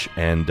lunch.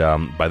 And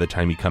by the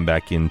time you come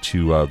back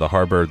into the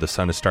harbor, the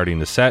sun is starting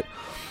to set,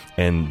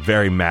 and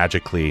very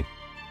magically,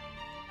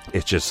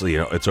 it's just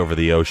it's over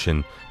the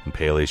ocean. And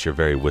Payless, you're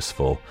very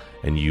wistful,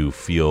 and you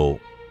feel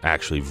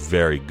actually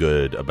very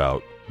good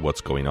about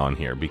what's going on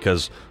here,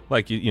 because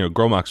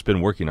Gromach's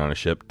been working on a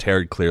ship.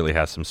 Tarryd clearly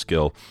has some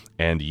skill,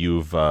 and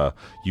you've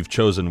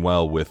chosen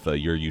well with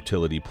your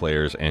utility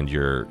players and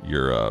your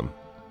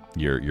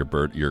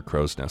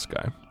crow's nest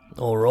guy.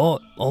 All right,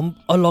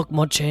 I like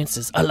my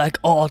chances. I like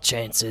all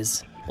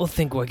chances. I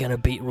think we're gonna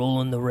beat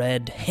Rolling the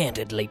Red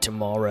handedly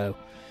tomorrow.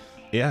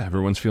 Yeah,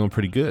 everyone's feeling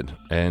pretty good,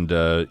 and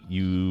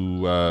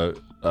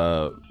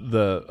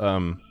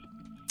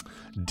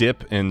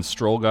Dip and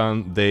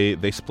Strolgon,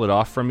 they split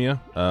off from you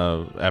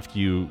after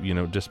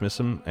you dismiss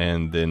them,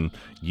 and then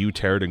you,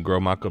 Tarryd, and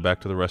Gromach go back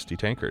to the Rusty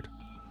Tankard.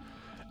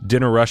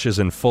 Dinner rush is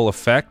in full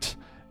effect,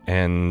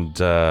 and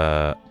Grokok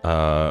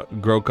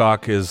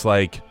is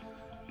like,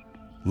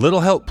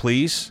 little help,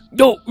 please.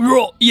 No,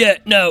 yeah,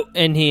 no.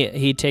 And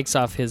he takes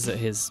off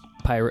his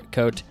pirate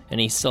coat, and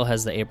he still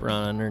has the apron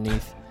on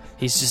underneath.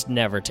 He's just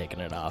never taken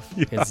it off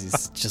because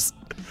he's just.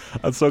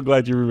 I'm so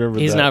glad you remember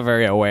that. He's not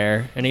very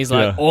aware, and he's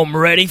like, Yeah. I'm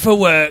ready for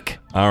work.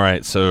 All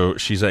right, so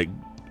she's like,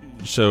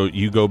 so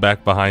you go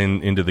back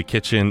behind into the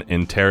kitchen,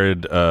 and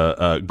Tarryd,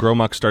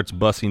 Gromach starts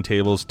bussing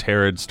tables.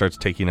 Tarryd starts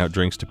taking out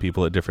drinks to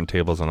people at different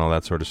tables and all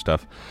that sort of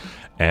stuff.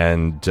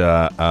 And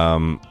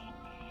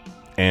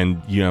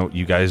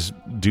you guys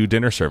do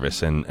dinner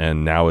service,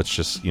 and now it's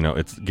just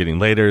it's getting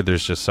later.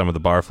 There's just some of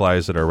the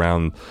barflies that are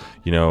around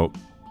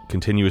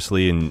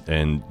continuously,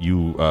 and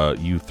you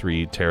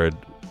three, Tarryd,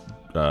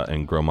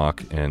 and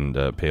Gromach and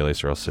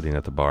Payless, are all sitting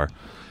at the bar,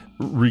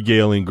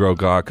 regaling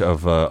Grokok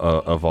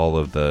of all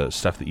of the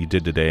stuff that you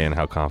did today and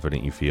how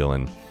confident you feel.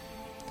 And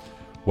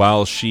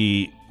while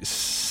she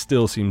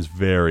still seems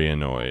very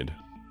annoyed,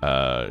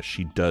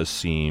 she does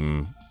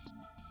seem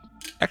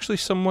actually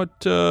somewhat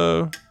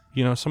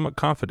somewhat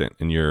confident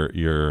in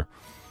your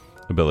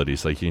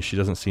abilities. She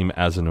doesn't seem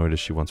as annoyed as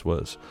she once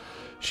was.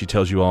 She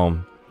tells you all,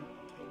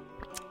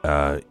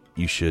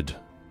 you should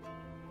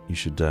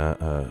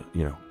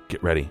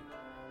get ready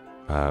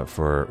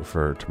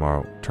for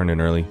tomorrow. Turn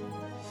in early.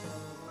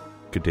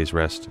 Good day's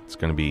rest. It's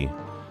going to be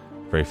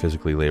very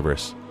physically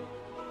laborious.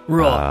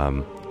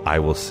 Right. I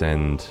will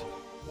send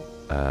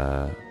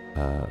Tarryd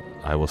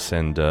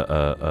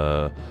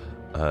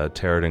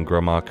and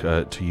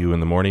Gromach to you in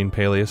the morning,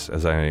 Payless,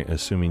 as I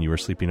assuming you were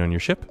sleeping on your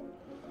ship.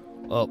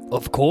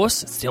 Of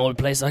course, it's the only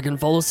place I can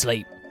fall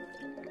asleep.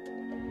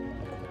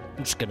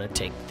 I'm just gonna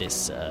take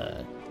this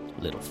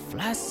little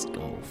flask and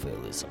we'll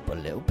fill this up a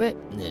little bit,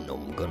 and then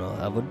I'm gonna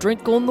have a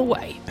drink on the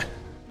way.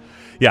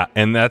 Yeah,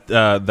 and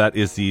that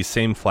is the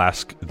same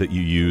flask that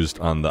you used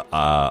on the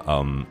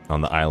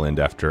island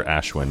after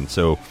Ashwin.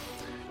 So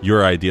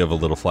your idea of a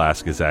little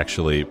flask is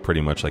actually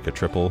pretty much like a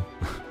triple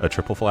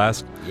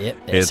flask.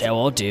 Yep, that's how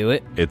I'll do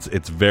it.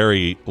 It's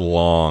very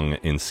long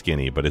and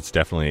skinny, but it's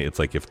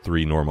like if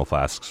 3 normal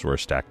flasks were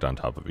stacked on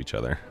top of each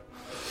other.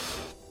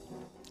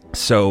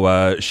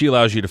 So she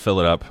allows you to fill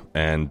it up,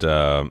 and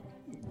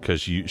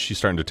because she's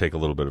starting to take a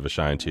little bit of a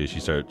shine to you, she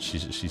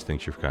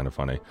thinks you're kind of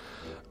funny.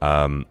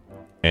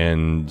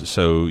 And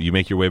so you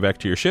make your way back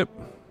to your ship.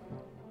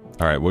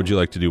 All right, what would you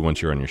like to do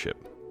once you're on your ship?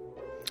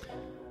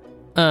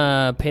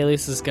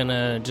 Payless is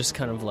gonna just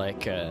kind of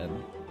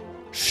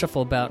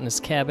shuffle about in his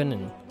cabin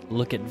and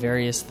look at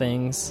various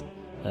things,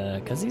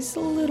 because he's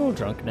a little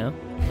drunk now,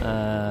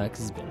 because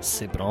he's been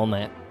sipping all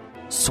night.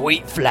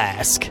 Sweet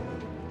flask.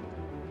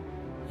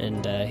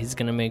 And he's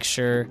gonna make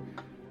sure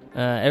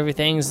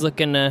Everything's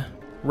looking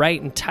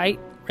right and tight,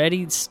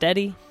 ready,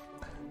 steady.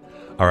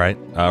 All right,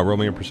 roll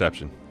me a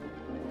perception.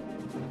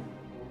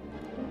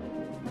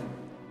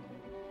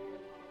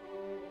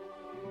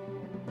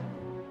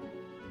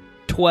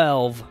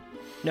 12.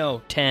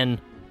 No,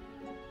 10.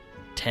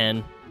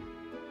 10.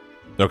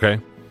 Okay.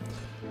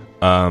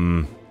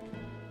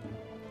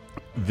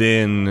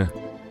 Then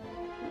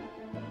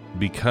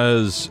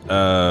because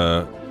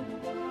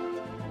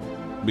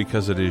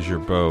it is your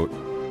boat,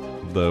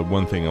 the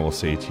one thing I will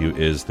say to you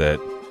is that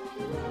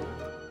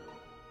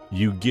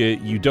you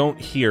don't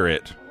hear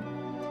it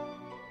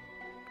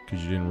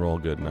because you didn't roll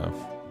good enough,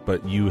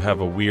 but you have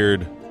a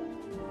weird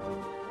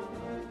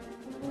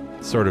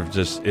sort of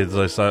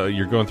it's like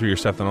you're going through your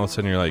stuff and all of a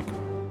sudden you're like,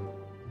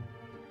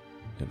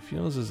 it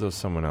feels as though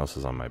someone else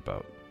is on my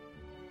boat.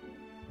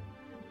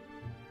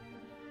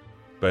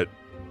 But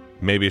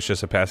maybe it's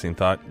just a passing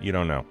thought. You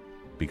don't know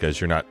because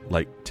you're not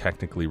like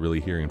technically really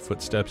hearing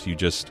footsteps. You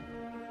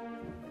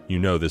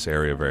know this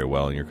area very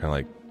well and you're kind of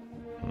like,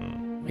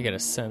 I get a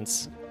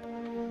sense.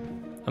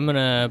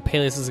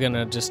 Peleus is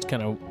gonna just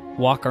kind of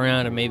walk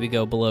around and maybe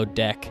go below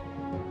deck.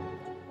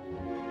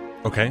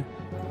 Okay.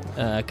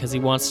 Because he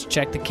wants to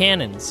check the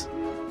cannons.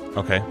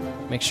 Okay.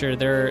 Make sure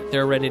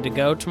they're ready to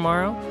go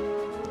tomorrow.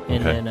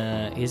 And Okay.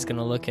 then he's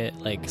gonna look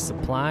at like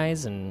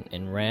supplies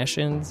and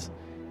rations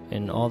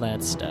and all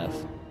that stuff.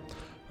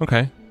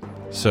 Okay.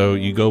 So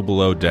you go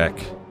below deck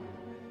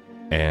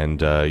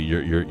and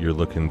you're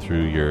looking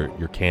through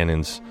your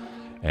cannons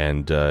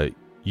and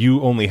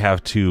you only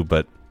have 2,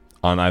 but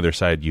on either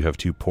side you have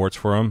 2 ports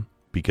for them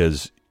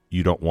because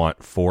you don't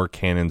want 4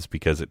 cannons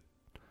because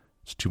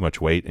it's too much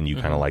weight and you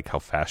kind of like how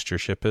fast your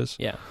ship is.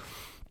 Yeah.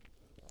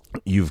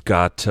 You've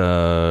got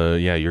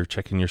you're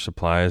checking your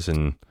supplies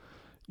and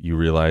you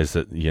realize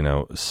that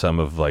some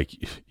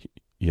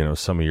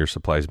of your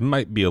supplies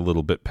might be a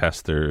little bit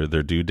past their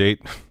due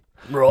date.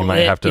 You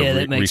might have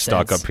to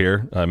restock sense. up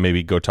here.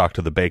 Maybe go talk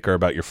to the baker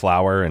about your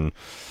flour and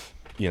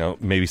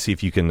maybe see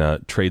if you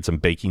can trade some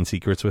baking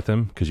secrets with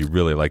him because you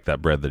really like that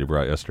bread that he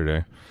brought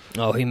yesterday.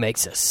 Oh, he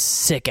makes a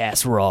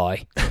sick-ass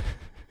rye.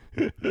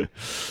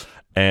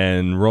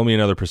 And roll me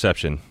another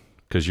perception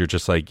because you're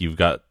just like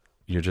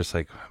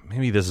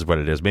maybe this is what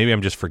it is. Maybe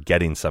I'm just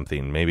forgetting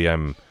something. Maybe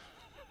I'm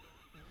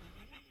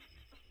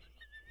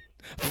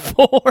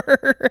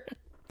 4.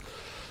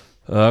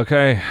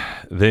 okay.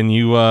 Then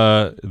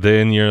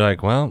you're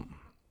like, well,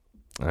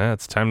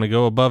 it's time to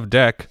go above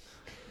deck.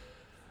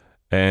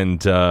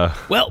 And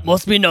Well,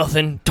 must be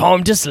nothing.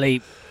 Time to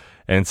sleep.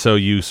 and so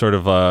you sort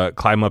of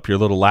climb up your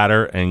little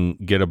ladder and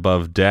get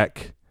above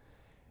deck.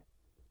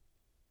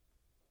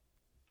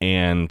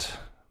 And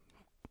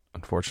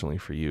unfortunately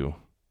for you,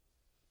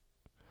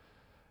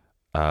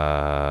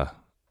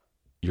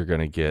 you're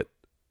going to get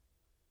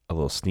a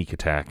little sneak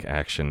attack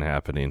action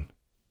happening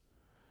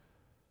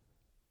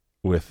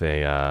with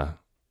a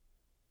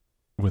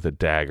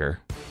dagger.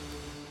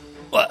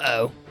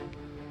 Uh-oh.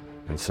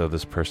 And so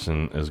this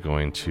person is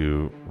going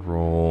to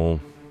roll.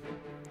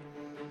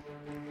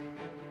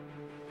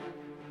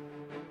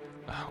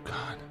 Oh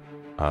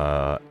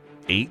God,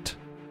 8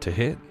 to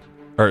hit,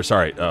 or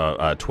sorry,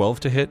 12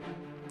 to hit.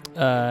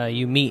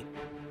 You meet.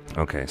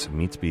 Okay, so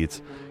meets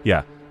beats.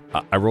 Yeah,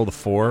 I rolled a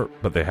 4,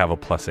 but they have a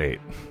 +8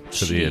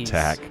 to the Jeez.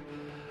 attack.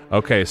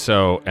 Okay,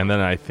 so and then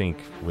I think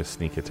with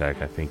sneak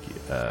attack, I think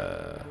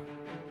attack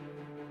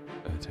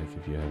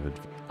if you have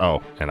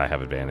and I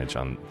have advantage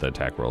on the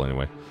attack roll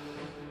anyway.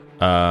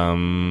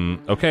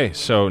 Okay,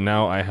 so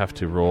now I have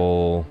to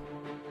roll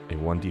a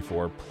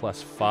 1d4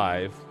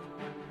 +5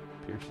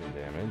 piercing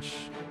damage.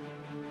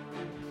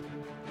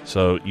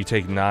 So you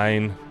take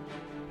 9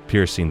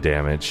 piercing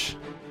damage.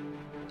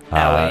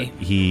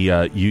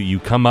 Owie. You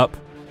come up,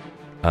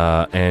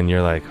 and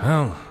you're like,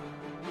 oh.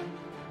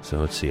 So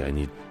let's see. I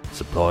need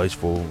supplies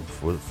for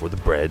the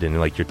bread, and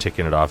like you're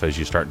ticking it off as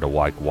you start to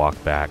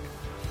walk back,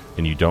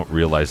 and you don't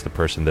realize the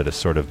person that has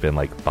sort of been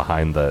like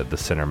behind the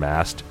center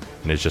mast,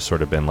 and has just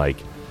sort of been like,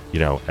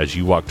 as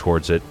you walk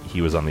towards it,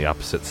 he was on the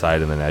opposite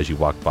side, and then as you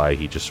walk by,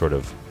 he just sort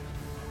of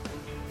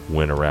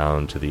went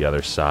around to the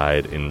other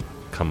side and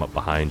come up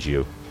behind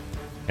you,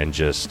 and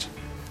just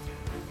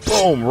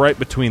boom right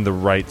between the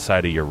right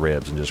side of your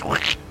ribs, and just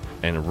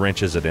and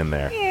wrenches it in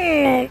there.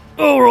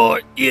 All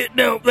right. Yeah,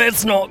 no,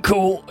 that's not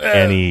cool.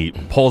 And he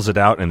pulls it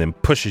out and then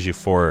pushes you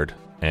forward.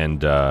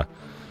 And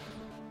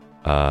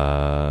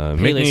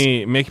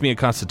make me a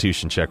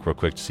Constitution check real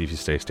quick to see if you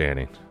stay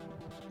standing.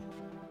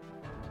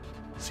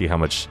 See how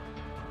much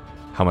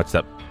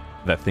that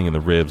thing in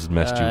the ribs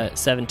messed you.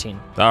 17.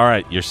 All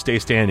right, you stay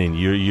standing.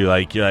 You're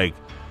like.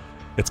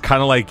 It's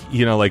kind of like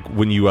like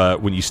when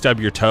you stub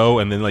your toe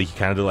and then like you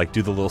kind of like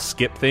do the little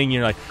skip thing.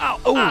 You're like,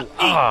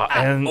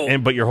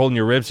 but you're holding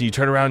your ribs. So you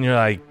turn around and you're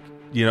like,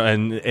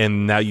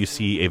 and now you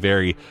see a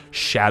very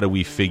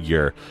shadowy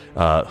figure,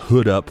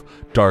 hood up,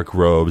 dark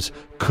robes.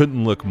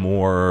 Couldn't look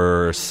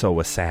more so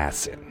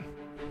assassin.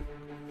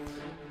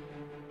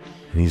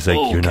 And he's like,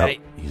 Okay.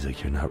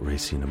 You're not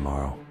racing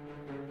tomorrow.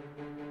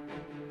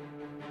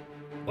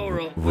 All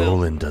right. Well,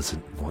 Roland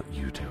doesn't want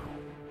you to.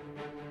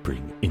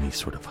 bring any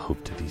sort of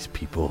hope to these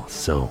people,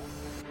 so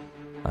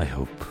I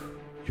hope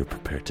you're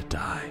prepared to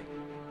die.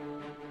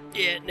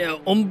 Yeah,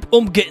 no,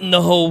 I'm getting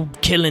the whole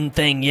killing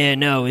thing. Yeah,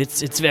 no,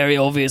 it's very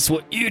obvious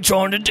what you're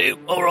trying to do.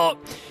 All right.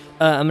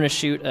 I'm going to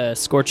shoot a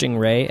Scorching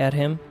Ray at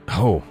him.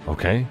 Oh,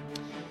 okay.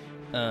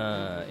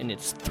 And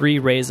it's 3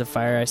 rays of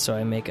fire, so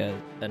I make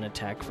an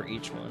attack for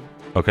each one.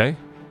 Okay.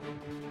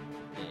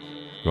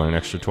 You want an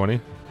extra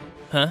 20?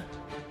 Huh? Do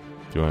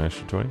you want an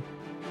extra 20?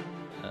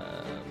 Hold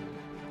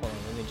on,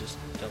 let me just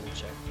double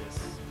check this.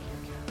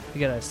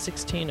 We got a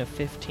 16, a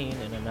 15,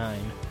 and a 9.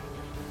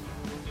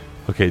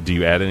 Okay, do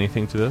you add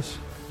anything to this?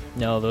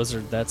 No, that's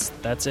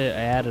it.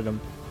 I added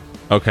them.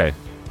 Okay,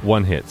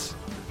 1 hits.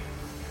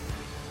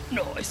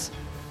 Nice.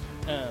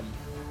 So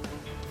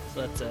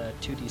that's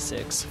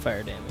 2d6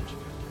 fire damage.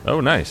 Oh,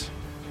 nice.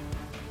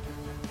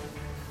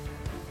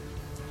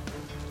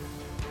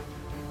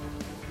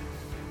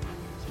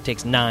 So it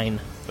takes 9.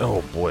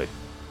 Oh, boy.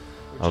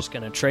 We're just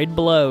gonna trade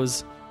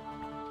blows.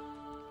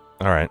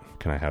 All right,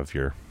 can I have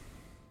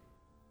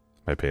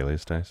my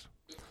Peleus dice?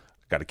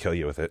 Got to kill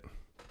you with it.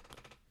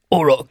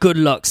 All right, good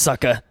luck,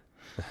 sucker.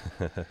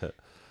 All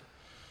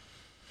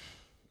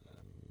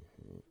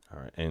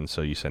right, and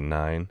so you said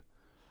 9.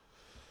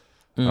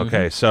 Mm-hmm.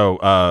 Okay, so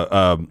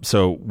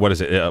what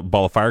is it? A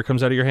ball of fire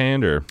comes out of your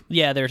hand, or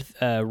Yeah, they're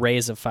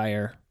rays of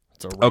fire.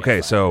 It's a ray okay,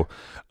 of fire. so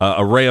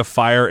a ray of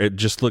fire. It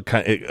just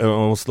it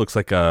almost looks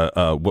like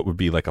a what would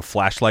be like a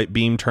flashlight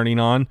beam turning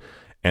on,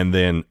 and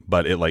then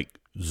but it like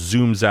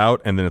zooms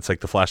out, and then it's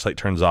like the flashlight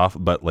turns off,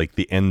 but like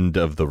the end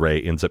of the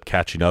ray ends up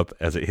catching up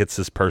as it hits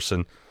this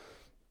person.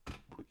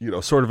 You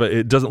know, sort of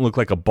it doesn't look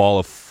like a ball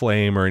of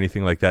flame or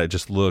anything like that. It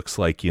just looks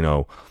like, you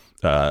know,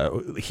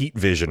 heat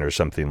vision or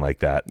something like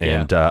that.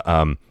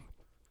 Yeah.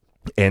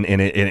 And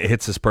it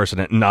hits this person,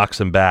 it knocks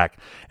them back,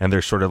 and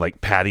they're sort of like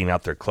patting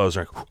out their clothes,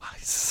 like,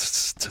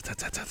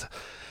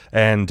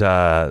 and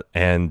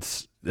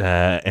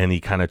he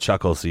kind of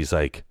chuckles. He's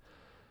like,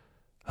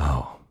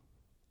 "Oh,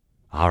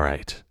 all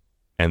right."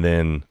 And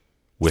then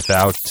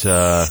without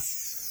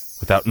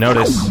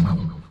notice,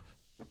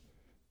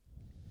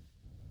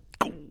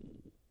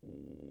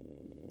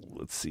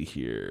 let's see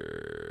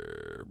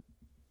here.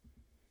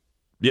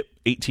 Yep,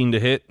 18 to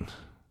hit.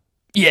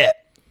 Yeah.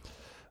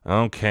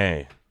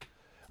 Okay.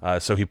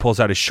 So he pulls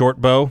out his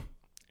short bow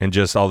and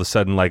just all of a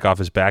sudden, like off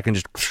his back, and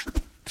just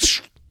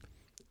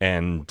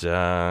and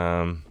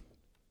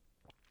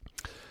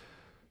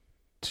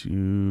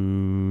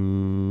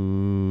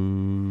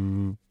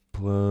 2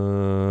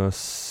 plus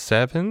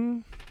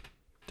 7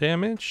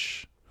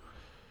 damage.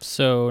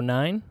 So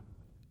 9?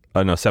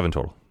 No, 7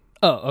 total.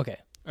 Oh, okay.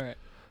 All right.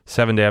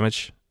 7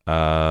 damage.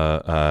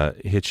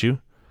 Hits you,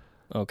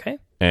 Okay.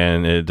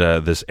 and it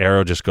this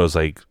arrow just goes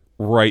like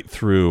right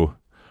through.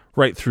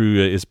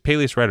 Is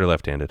Peleus right or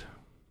left-handed?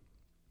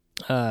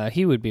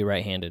 He would be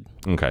right-handed.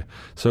 Okay,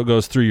 so it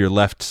goes through your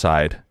left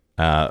side,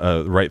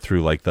 right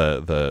through like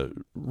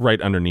the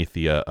right underneath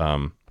the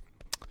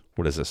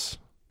what is this?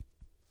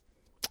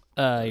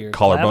 Your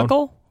Collarbone?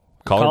 clavicle?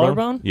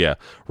 Collarbone? Yeah,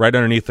 right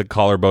underneath the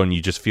collarbone.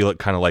 You just feel it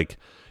kind of like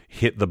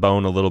hit the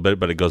bone a little bit,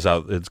 but it goes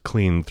out. It's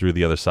clean through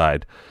the other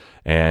side,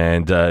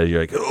 and you're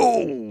like,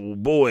 oh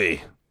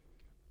boy.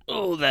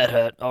 Oh, that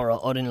hurt. All right,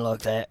 I didn't like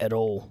that at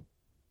all.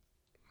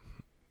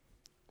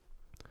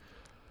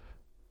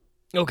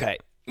 Okay.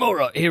 All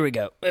right, here we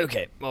go.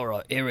 Okay. All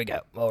right, here we go.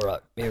 All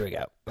right, here we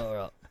go. All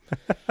right.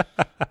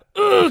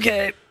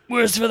 Okay.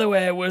 Worse for the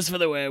wear, worse for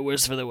the wear,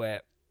 worse for the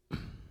wear.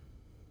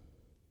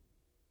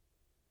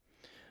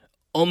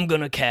 I'm going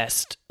to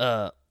cast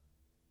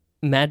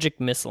Magic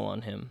missile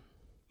on him.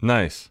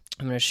 Nice.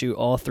 I'm going to shoot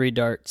all 3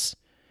 darts.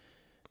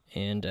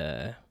 And,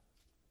 yeah,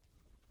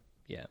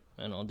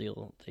 and I'll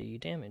deal the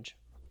damage.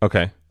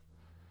 Okay.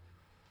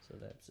 So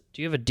that's.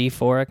 Do you have a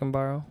D4 I can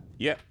borrow?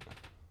 Yeah.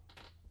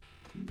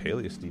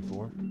 Peleus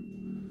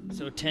D4.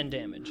 So 10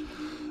 damage.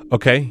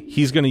 Okay,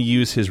 he's going to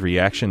use his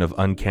reaction of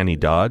Uncanny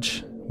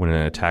Dodge. When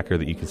an attacker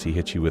that you can see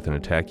hits you with an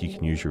attack, you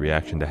can use your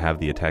reaction to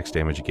have the attack's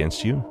damage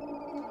against you.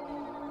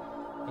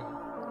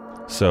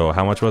 So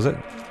how much was it?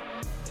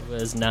 It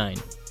was 9.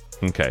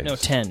 Okay. No,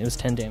 10. It was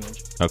 10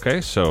 damage.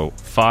 Okay, so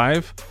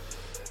 5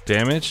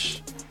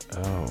 damage.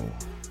 Oh,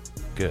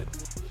 good.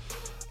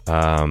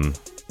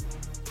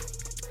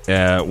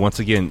 Once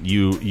again,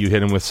 you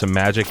hit him with some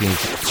magic, and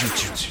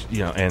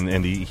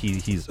and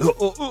he's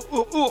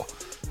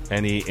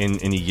and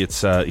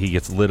he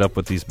gets lit up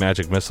with these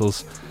magic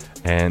missiles,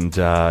 and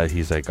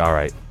he's like, all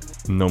right,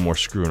 no more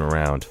screwing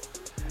around.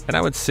 And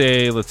I would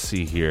say, let's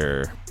see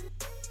here.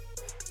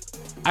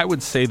 I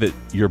would say that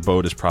your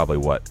boat is probably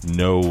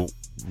no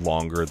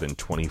longer than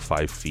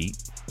 25 feet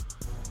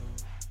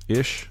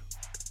ish.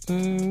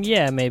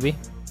 Yeah, maybe.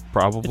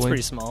 Probably. It's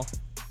pretty small.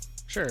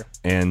 Sure.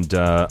 And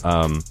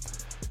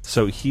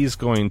so he's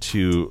going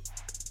to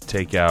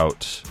take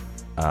out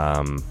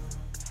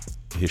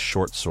his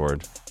short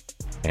sword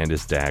and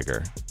his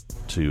dagger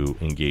to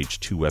engage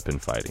 2-weapon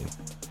fighting.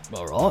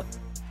 All right.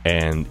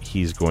 And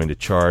he's going to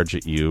charge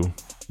at you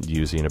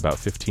using about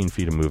 15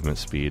 feet of movement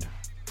speed.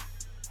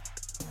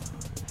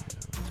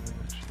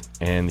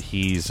 and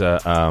he's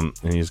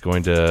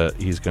going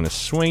to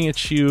swing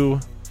at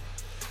you.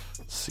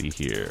 Let's see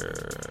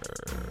here.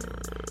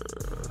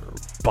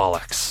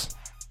 Bollocks.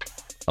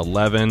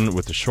 11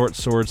 with the short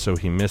sword, so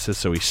he misses.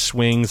 So he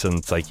swings, and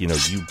it's like, you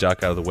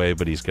duck out of the way,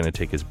 but he's going to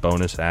take his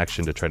bonus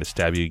action to try to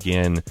stab you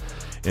again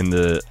in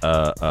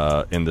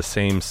the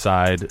same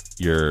side,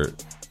 your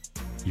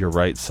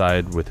right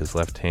side with his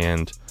left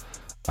hand.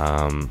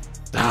 Roll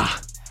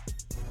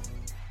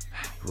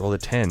a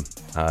 10.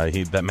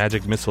 That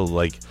magic missile,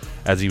 like,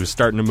 as he was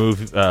starting to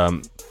move,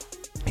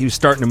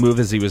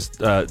 as he was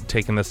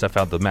taking that stuff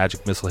out, the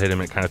magic missile hit him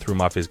and it kind of threw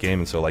him off his game,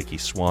 and so, like, he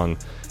swung,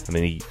 and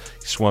then he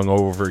swung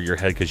over your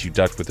head because you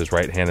ducked with his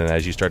right hand, and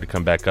as you started to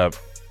come back up,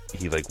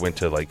 he, like, went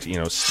to, like,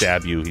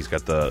 stab you.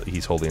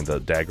 He's holding the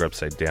dagger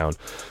upside down,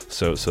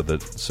 so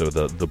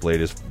the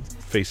blade is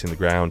facing the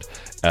ground,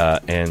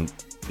 and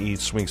he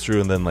swings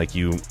through, and then, like,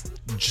 you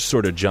just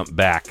sort of jump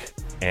back,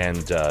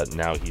 and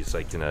now he's,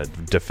 like, in a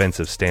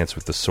defensive stance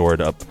with the sword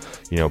up,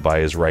 by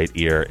his right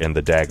ear and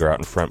the dagger out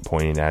in front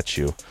pointing at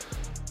you.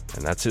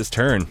 And that's his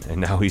turn,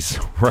 and now he's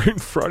right in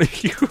front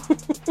of you.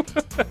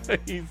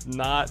 He's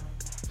not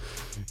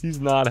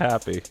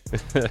happy.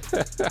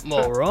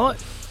 All right,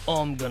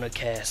 I'm gonna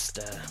cast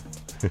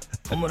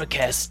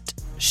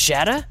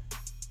Shatter.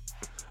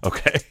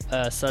 Okay.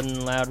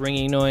 Sudden, loud,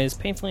 ringing noise,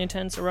 painfully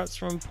intense, erupts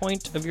from a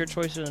point of your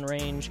choice within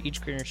range.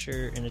 Each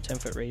creature in a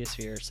 10-foot radius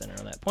sphere centered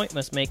on that point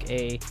must make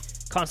a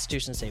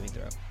Constitution saving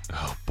throw.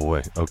 Oh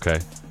boy.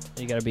 Okay.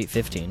 You gotta beat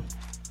 15.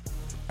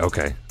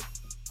 Okay.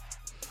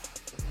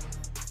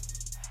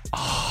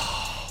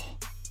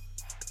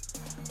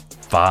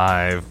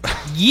 5.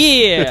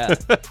 Yeah.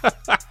 Do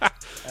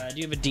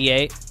you have a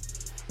D8?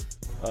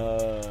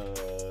 Yeah.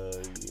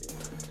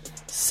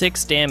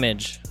 6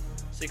 damage.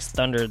 6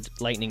 thunder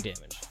lightning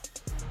damage.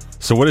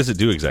 So what does it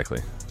do exactly?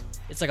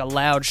 It's like a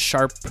loud,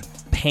 sharp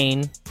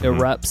pain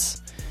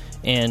erupts,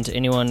 and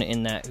anyone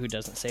in that who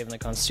doesn't save in the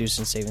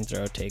Constitution saving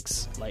throw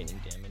takes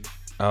lightning damage.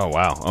 Oh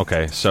wow.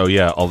 Okay. So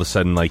yeah, all of a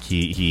sudden, like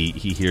he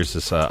hears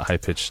this high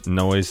pitched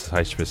noise,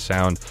 high pitched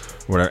sound,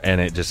 whatever, and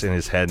it just in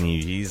his head, and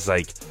he's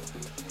like,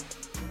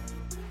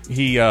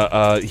 he's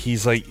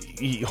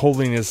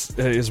holding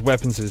his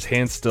weapons in his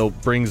hands, still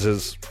brings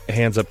his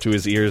hands up to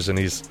his ears, and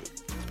he's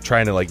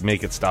trying to, like,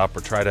 make it stop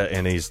or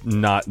and he's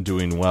not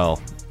doing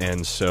well,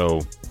 and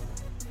so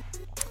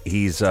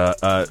he's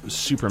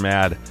super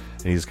mad,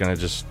 and he's gonna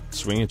just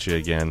swing at you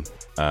again.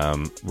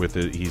 With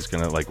it, he's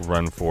gonna, like,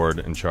 run forward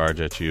and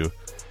charge at you,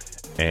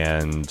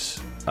 and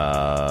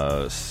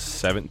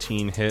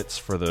 17 hits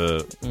for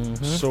the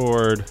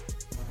sword,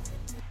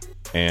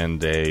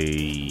 and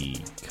a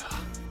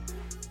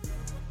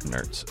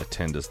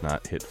 10 does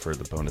not hit for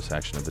the bonus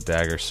action of the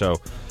dagger. So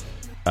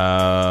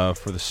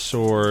for the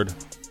sword,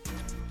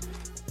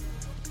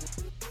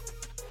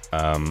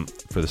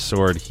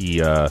 he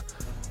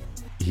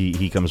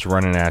comes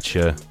running at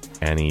you,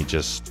 and he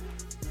just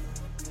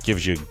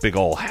gives you a big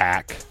old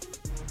hack,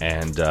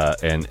 and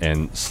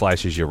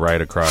slashes you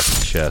right across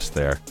the chest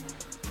there,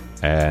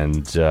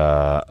 and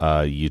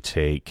you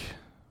take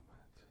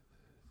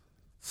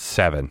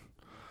 7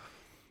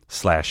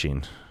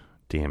 slashing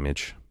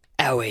damage.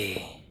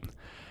 Owie.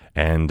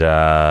 And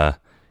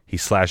he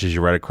slashes you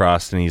right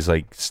across, and he's,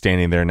 like,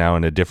 standing there now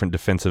in a different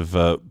defensive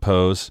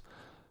pose,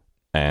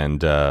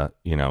 and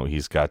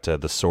he's got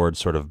the sword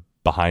sort of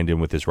behind him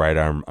with his right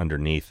arm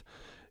underneath.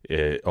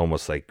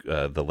 Almost like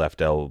the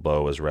left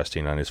elbow is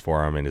resting on his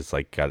forearm, and it's,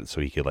 like, got it so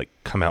he could, like,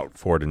 come out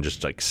forward and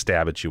just, like,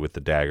 stab at you with the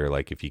dagger,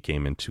 like if you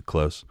came in too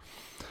close.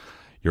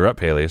 You're up,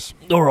 Peleus.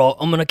 All right,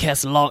 I'm gonna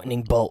cast a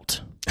lightning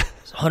bolt.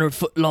 It's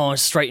 100-foot line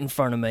straight in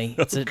front of me.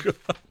 It's a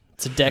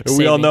dex.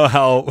 We all know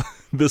how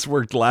this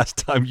worked last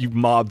time you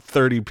mobbed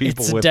 30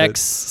 people with it. It's a dex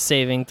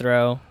saving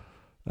throw.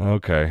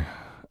 Okay.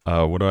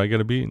 What do I got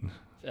to beat?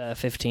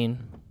 15.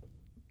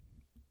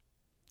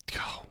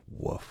 Oh,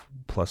 woof.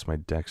 Plus my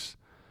dex.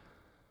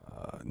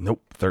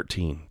 Nope,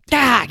 13.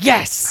 Ah,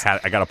 yes!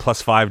 I got a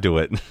 +5 to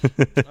it.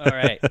 All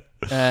right.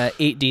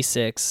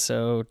 8d6.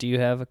 So do you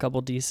have a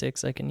couple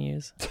d6 I can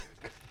use?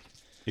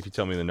 If you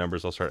tell me the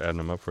numbers, I'll start adding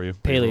them up for you.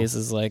 Peleus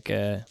is like,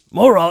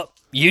 All right,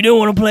 you don't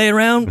want to play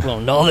around? Well,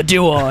 neither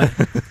do I.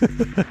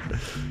 16,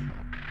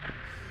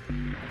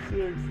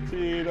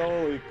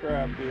 holy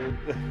crap, dude.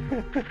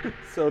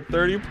 So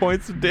 30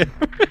 points of damage.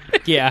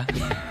 yeah.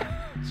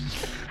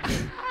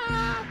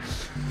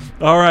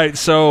 All right,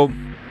 so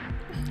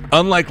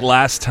unlike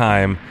last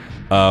time,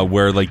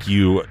 where, like,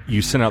 you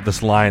sent out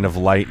this line of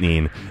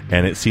lightning,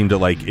 and it seemed to,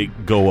 like,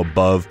 it go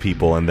above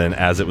people, and then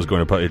as it was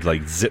going to it,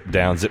 like, zip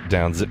down.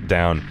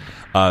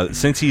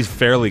 Since he's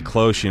fairly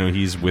close,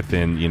 he's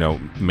within,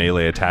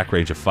 melee attack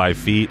range of 5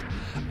 feet.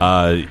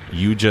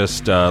 You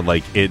just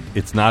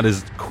it's not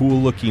as cool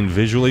looking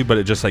visually, but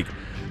it just, like,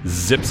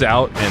 zips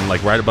out and,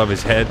 like, right above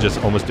his head just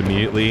almost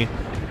immediately,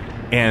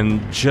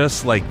 and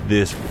just, like,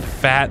 this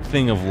fat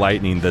thing of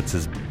lightning that's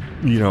as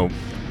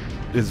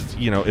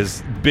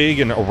big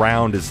and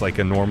around as, like,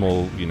 a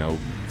normal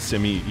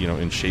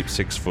in shape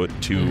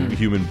 6'2"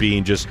 human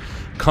being just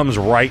comes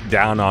right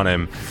down on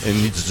him, and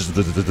you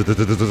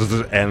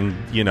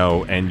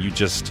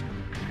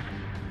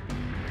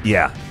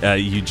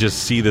just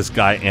see this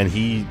guy, and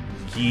he's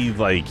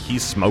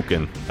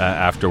smoking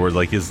afterward,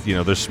 like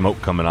there's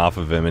smoke coming off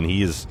of him, and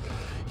he's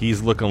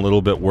looking a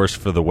little bit worse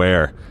for the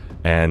wear,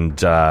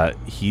 and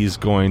he's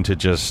going to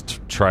just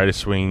try to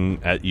swing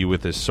at you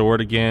with his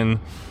sword again.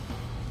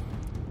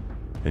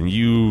 And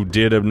you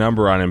did a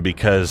number on him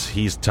because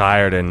he's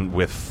tired, and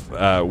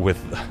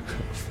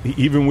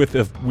even with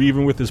his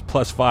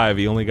 +5,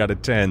 he only got a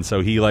 10.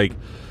 So he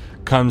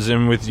comes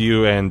in with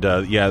you, and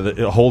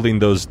holding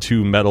those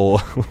two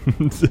metal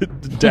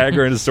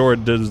dagger and a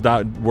sword does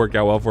not work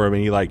out well for him.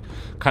 And he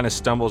kind of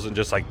stumbles and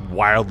just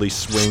wildly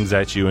swings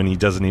at you, and he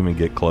doesn't even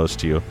get close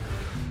to you.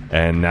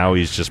 And now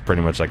he's just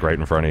pretty much right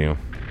in front of you.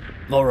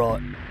 All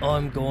right,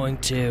 I'm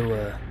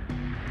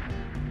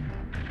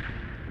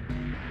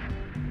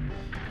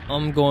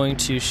going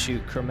to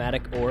shoot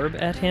Chromatic Orb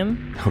at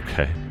him.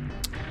 Okay.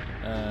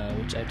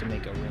 Which I have to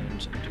make a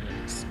range. I'm doing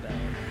a spell.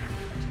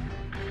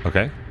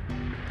 Okay.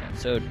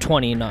 So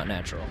 20, not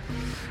natural.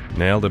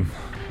 Nailed him.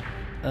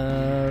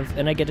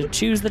 And I get to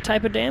choose the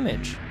type of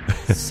damage.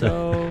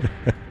 So...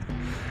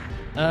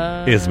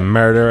 is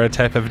murder a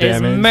type of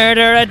damage? Is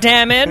murder a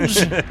damage?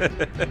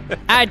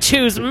 I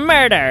choose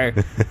murder.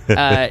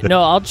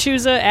 No, I'll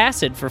choose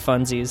acid for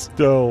funsies.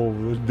 Oh,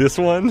 this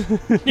one?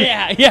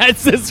 Yeah,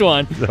 it's this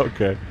one.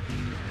 Okay.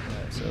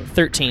 So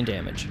 13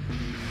 damage.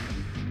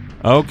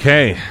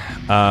 Okay.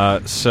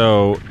 What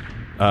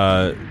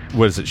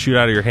does it shoot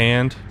out of your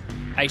hand?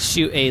 I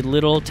shoot a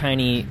little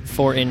tiny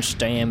 4-inch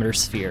diameter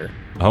sphere.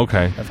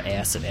 Okay. Of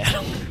acid at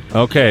him.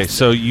 Okay,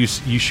 so you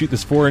shoot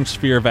this 4-inch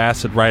sphere of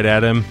acid right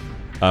at him.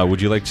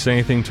 Would you like to say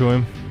anything to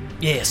him?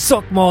 Yeah,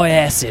 suck my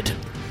acid.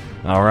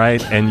 All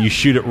right, and you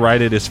shoot it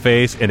right at his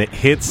face, and it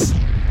hits,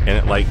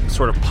 and it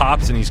sort of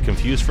pops, and he's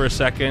confused for a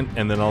second,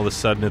 and then all of a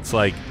sudden it's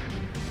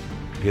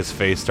his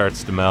face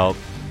starts to melt,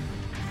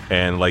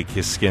 and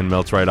his skin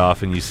melts right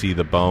off, and you see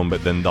the bone,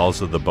 but then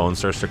also the bone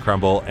starts to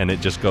crumble, and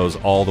it just goes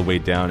all the way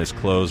down. His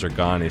clothes are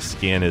gone, his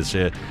skin is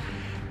shit,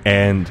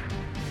 and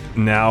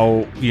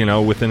now,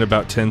 within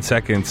about 10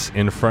 seconds,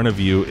 in front of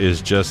you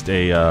is just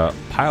a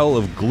pile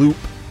of gloop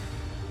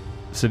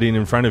sitting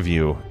in front of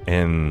you,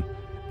 and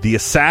the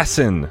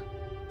assassin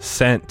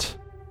sent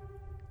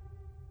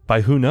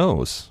by who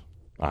knows?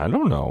 I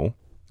don't know.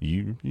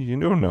 You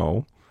don't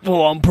know.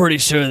 Well, I'm pretty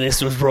sure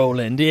this was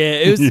Roland. Yeah,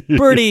 it was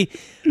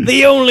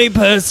the only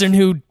person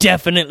who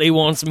definitely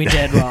wants me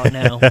dead right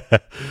now.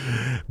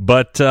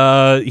 But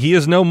he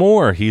is no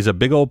more. He's a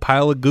big old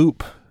pile of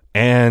goop.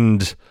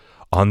 And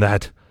on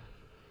that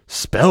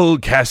spell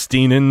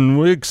casting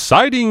and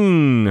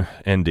exciting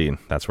ending,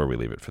 that's where we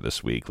leave it for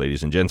this week,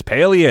 ladies and gents.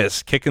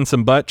 Peleus kicking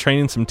some butt,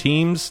 training some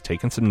teams,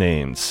 taking some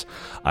names.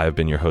 I've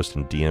been your host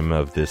and DM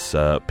of this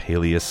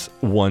Peleus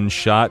one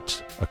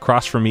shot.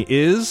 Across from me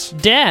is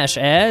Dash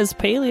as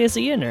Peleus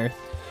Eonerth.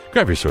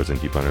 Grab your swords and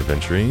keep on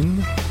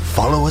adventuring.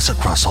 Follow us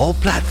across all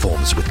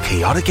platforms with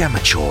Chaotic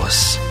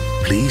Amateurs.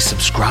 Please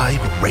subscribe,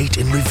 rate,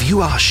 and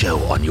review our show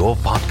on your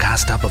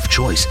podcast app of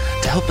choice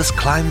to help us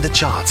climb the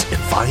charts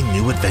and find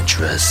new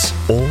adventurers.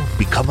 Or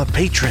become a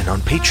patron on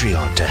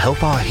Patreon to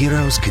help our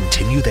heroes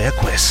continue their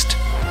quest.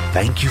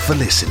 Thank you for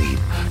listening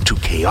to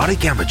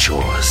Chaotic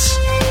Amateurs.